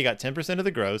 provided Poitier got 10% of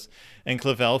the gross and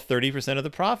Clavell 30% of the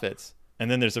profits.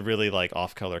 And then there's a really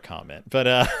off-color comment.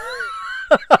 But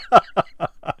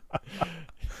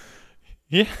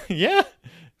yeah.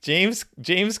 James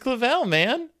Clavell,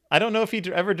 man. I don't know if he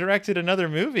ever directed another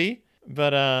movie,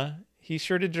 but he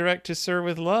sure did direct To Sir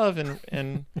with Love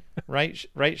and write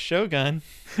Shogun.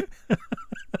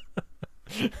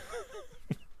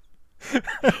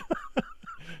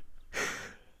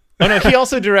 Oh no, he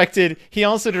also directed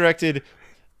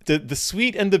The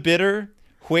Sweet and the Bitter,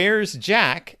 Where's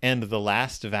Jack, and The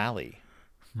Last Valley.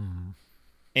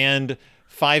 And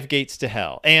Five Gates to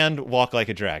Hell, and Walk Like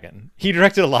a Dragon. He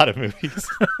directed a lot of movies.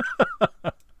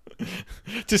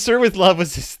 To Sir with Love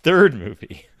was his third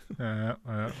movie.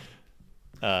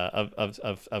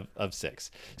 Of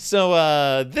 6.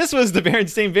 So this was the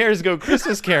Berenstain Bears Go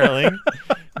Christmas Caroling.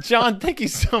 John, thank you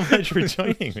so much for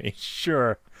joining me.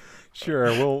 Sure.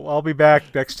 I'll be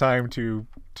back next time to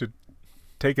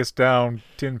take us down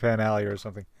Tin Pan Alley or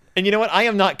something. And you know what? I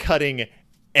am not cutting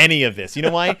any of this. You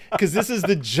know why? Because this is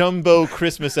the jumbo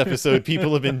Christmas episode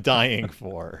people have been dying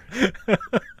for.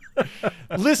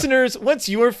 Listeners, what's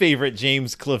your favorite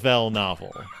James Clavell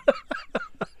novel?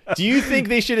 Do you think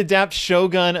they should adapt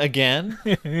Shogun again?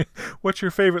 What's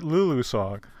your favorite Lulu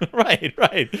song? Right.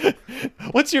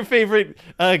 What's your favorite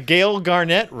Gail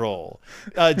Garnett role?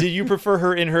 Do you prefer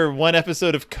her in her one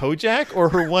episode of Kojak or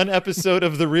her one episode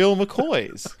of The Real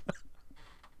McCoys?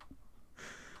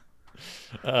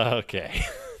 Okay.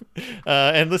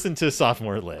 And listen to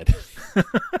Sophomore Lid.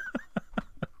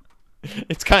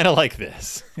 It's kind of like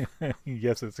this.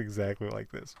 Yes, it's exactly like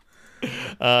this.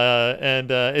 And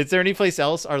is there any place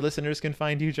else our listeners can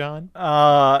find you, John?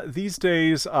 These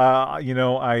days,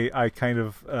 I kind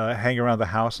of hang around the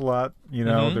house a lot.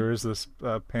 There is this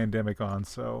pandemic on,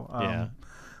 so yeah.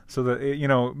 So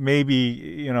that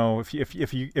maybe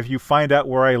if you find out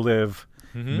where I live,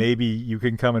 maybe you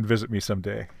can come and visit me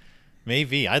someday.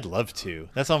 Maybe. I'd love to.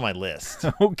 That's on my list.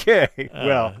 Okay.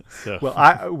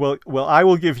 I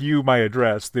will give you my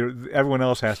address. Everyone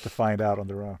else has to find out on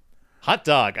their own. Hot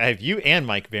dog. I have you and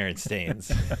Mike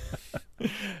Berenstains.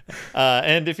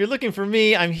 And if you're looking for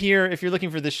me, I'm here. If you're looking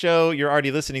for the show, you're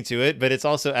already listening to it, but it's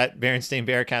also at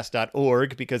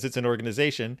BerenstainBearcast.org because it's an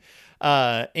organization.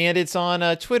 And it's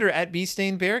on Twitter at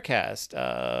BStainBearcast.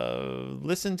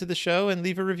 Listen to the show and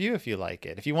leave a review if you like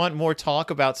it. If you want more talk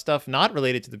about stuff not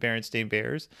related to the Berenstain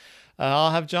Bears,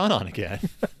 I'll have John on again.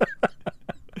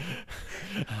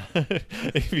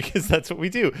 Because that's what we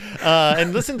do.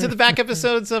 And listen to the back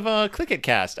episodes of Click It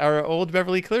Cast, our old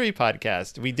Beverly Cleary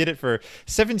podcast. We did it for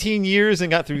 17 years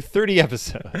and got through 30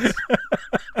 episodes.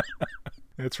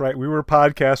 That's right. We were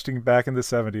podcasting back in the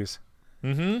 70s.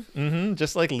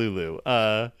 Just like Lulu,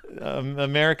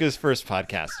 America's first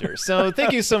podcaster. So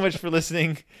thank you so much for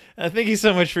listening. Thank you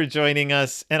so much for joining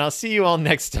us. And I'll see you all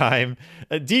next time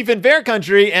deep in Bear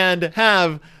Country, and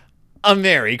have a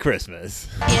Merry Christmas.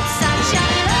 It's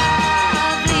sunshine.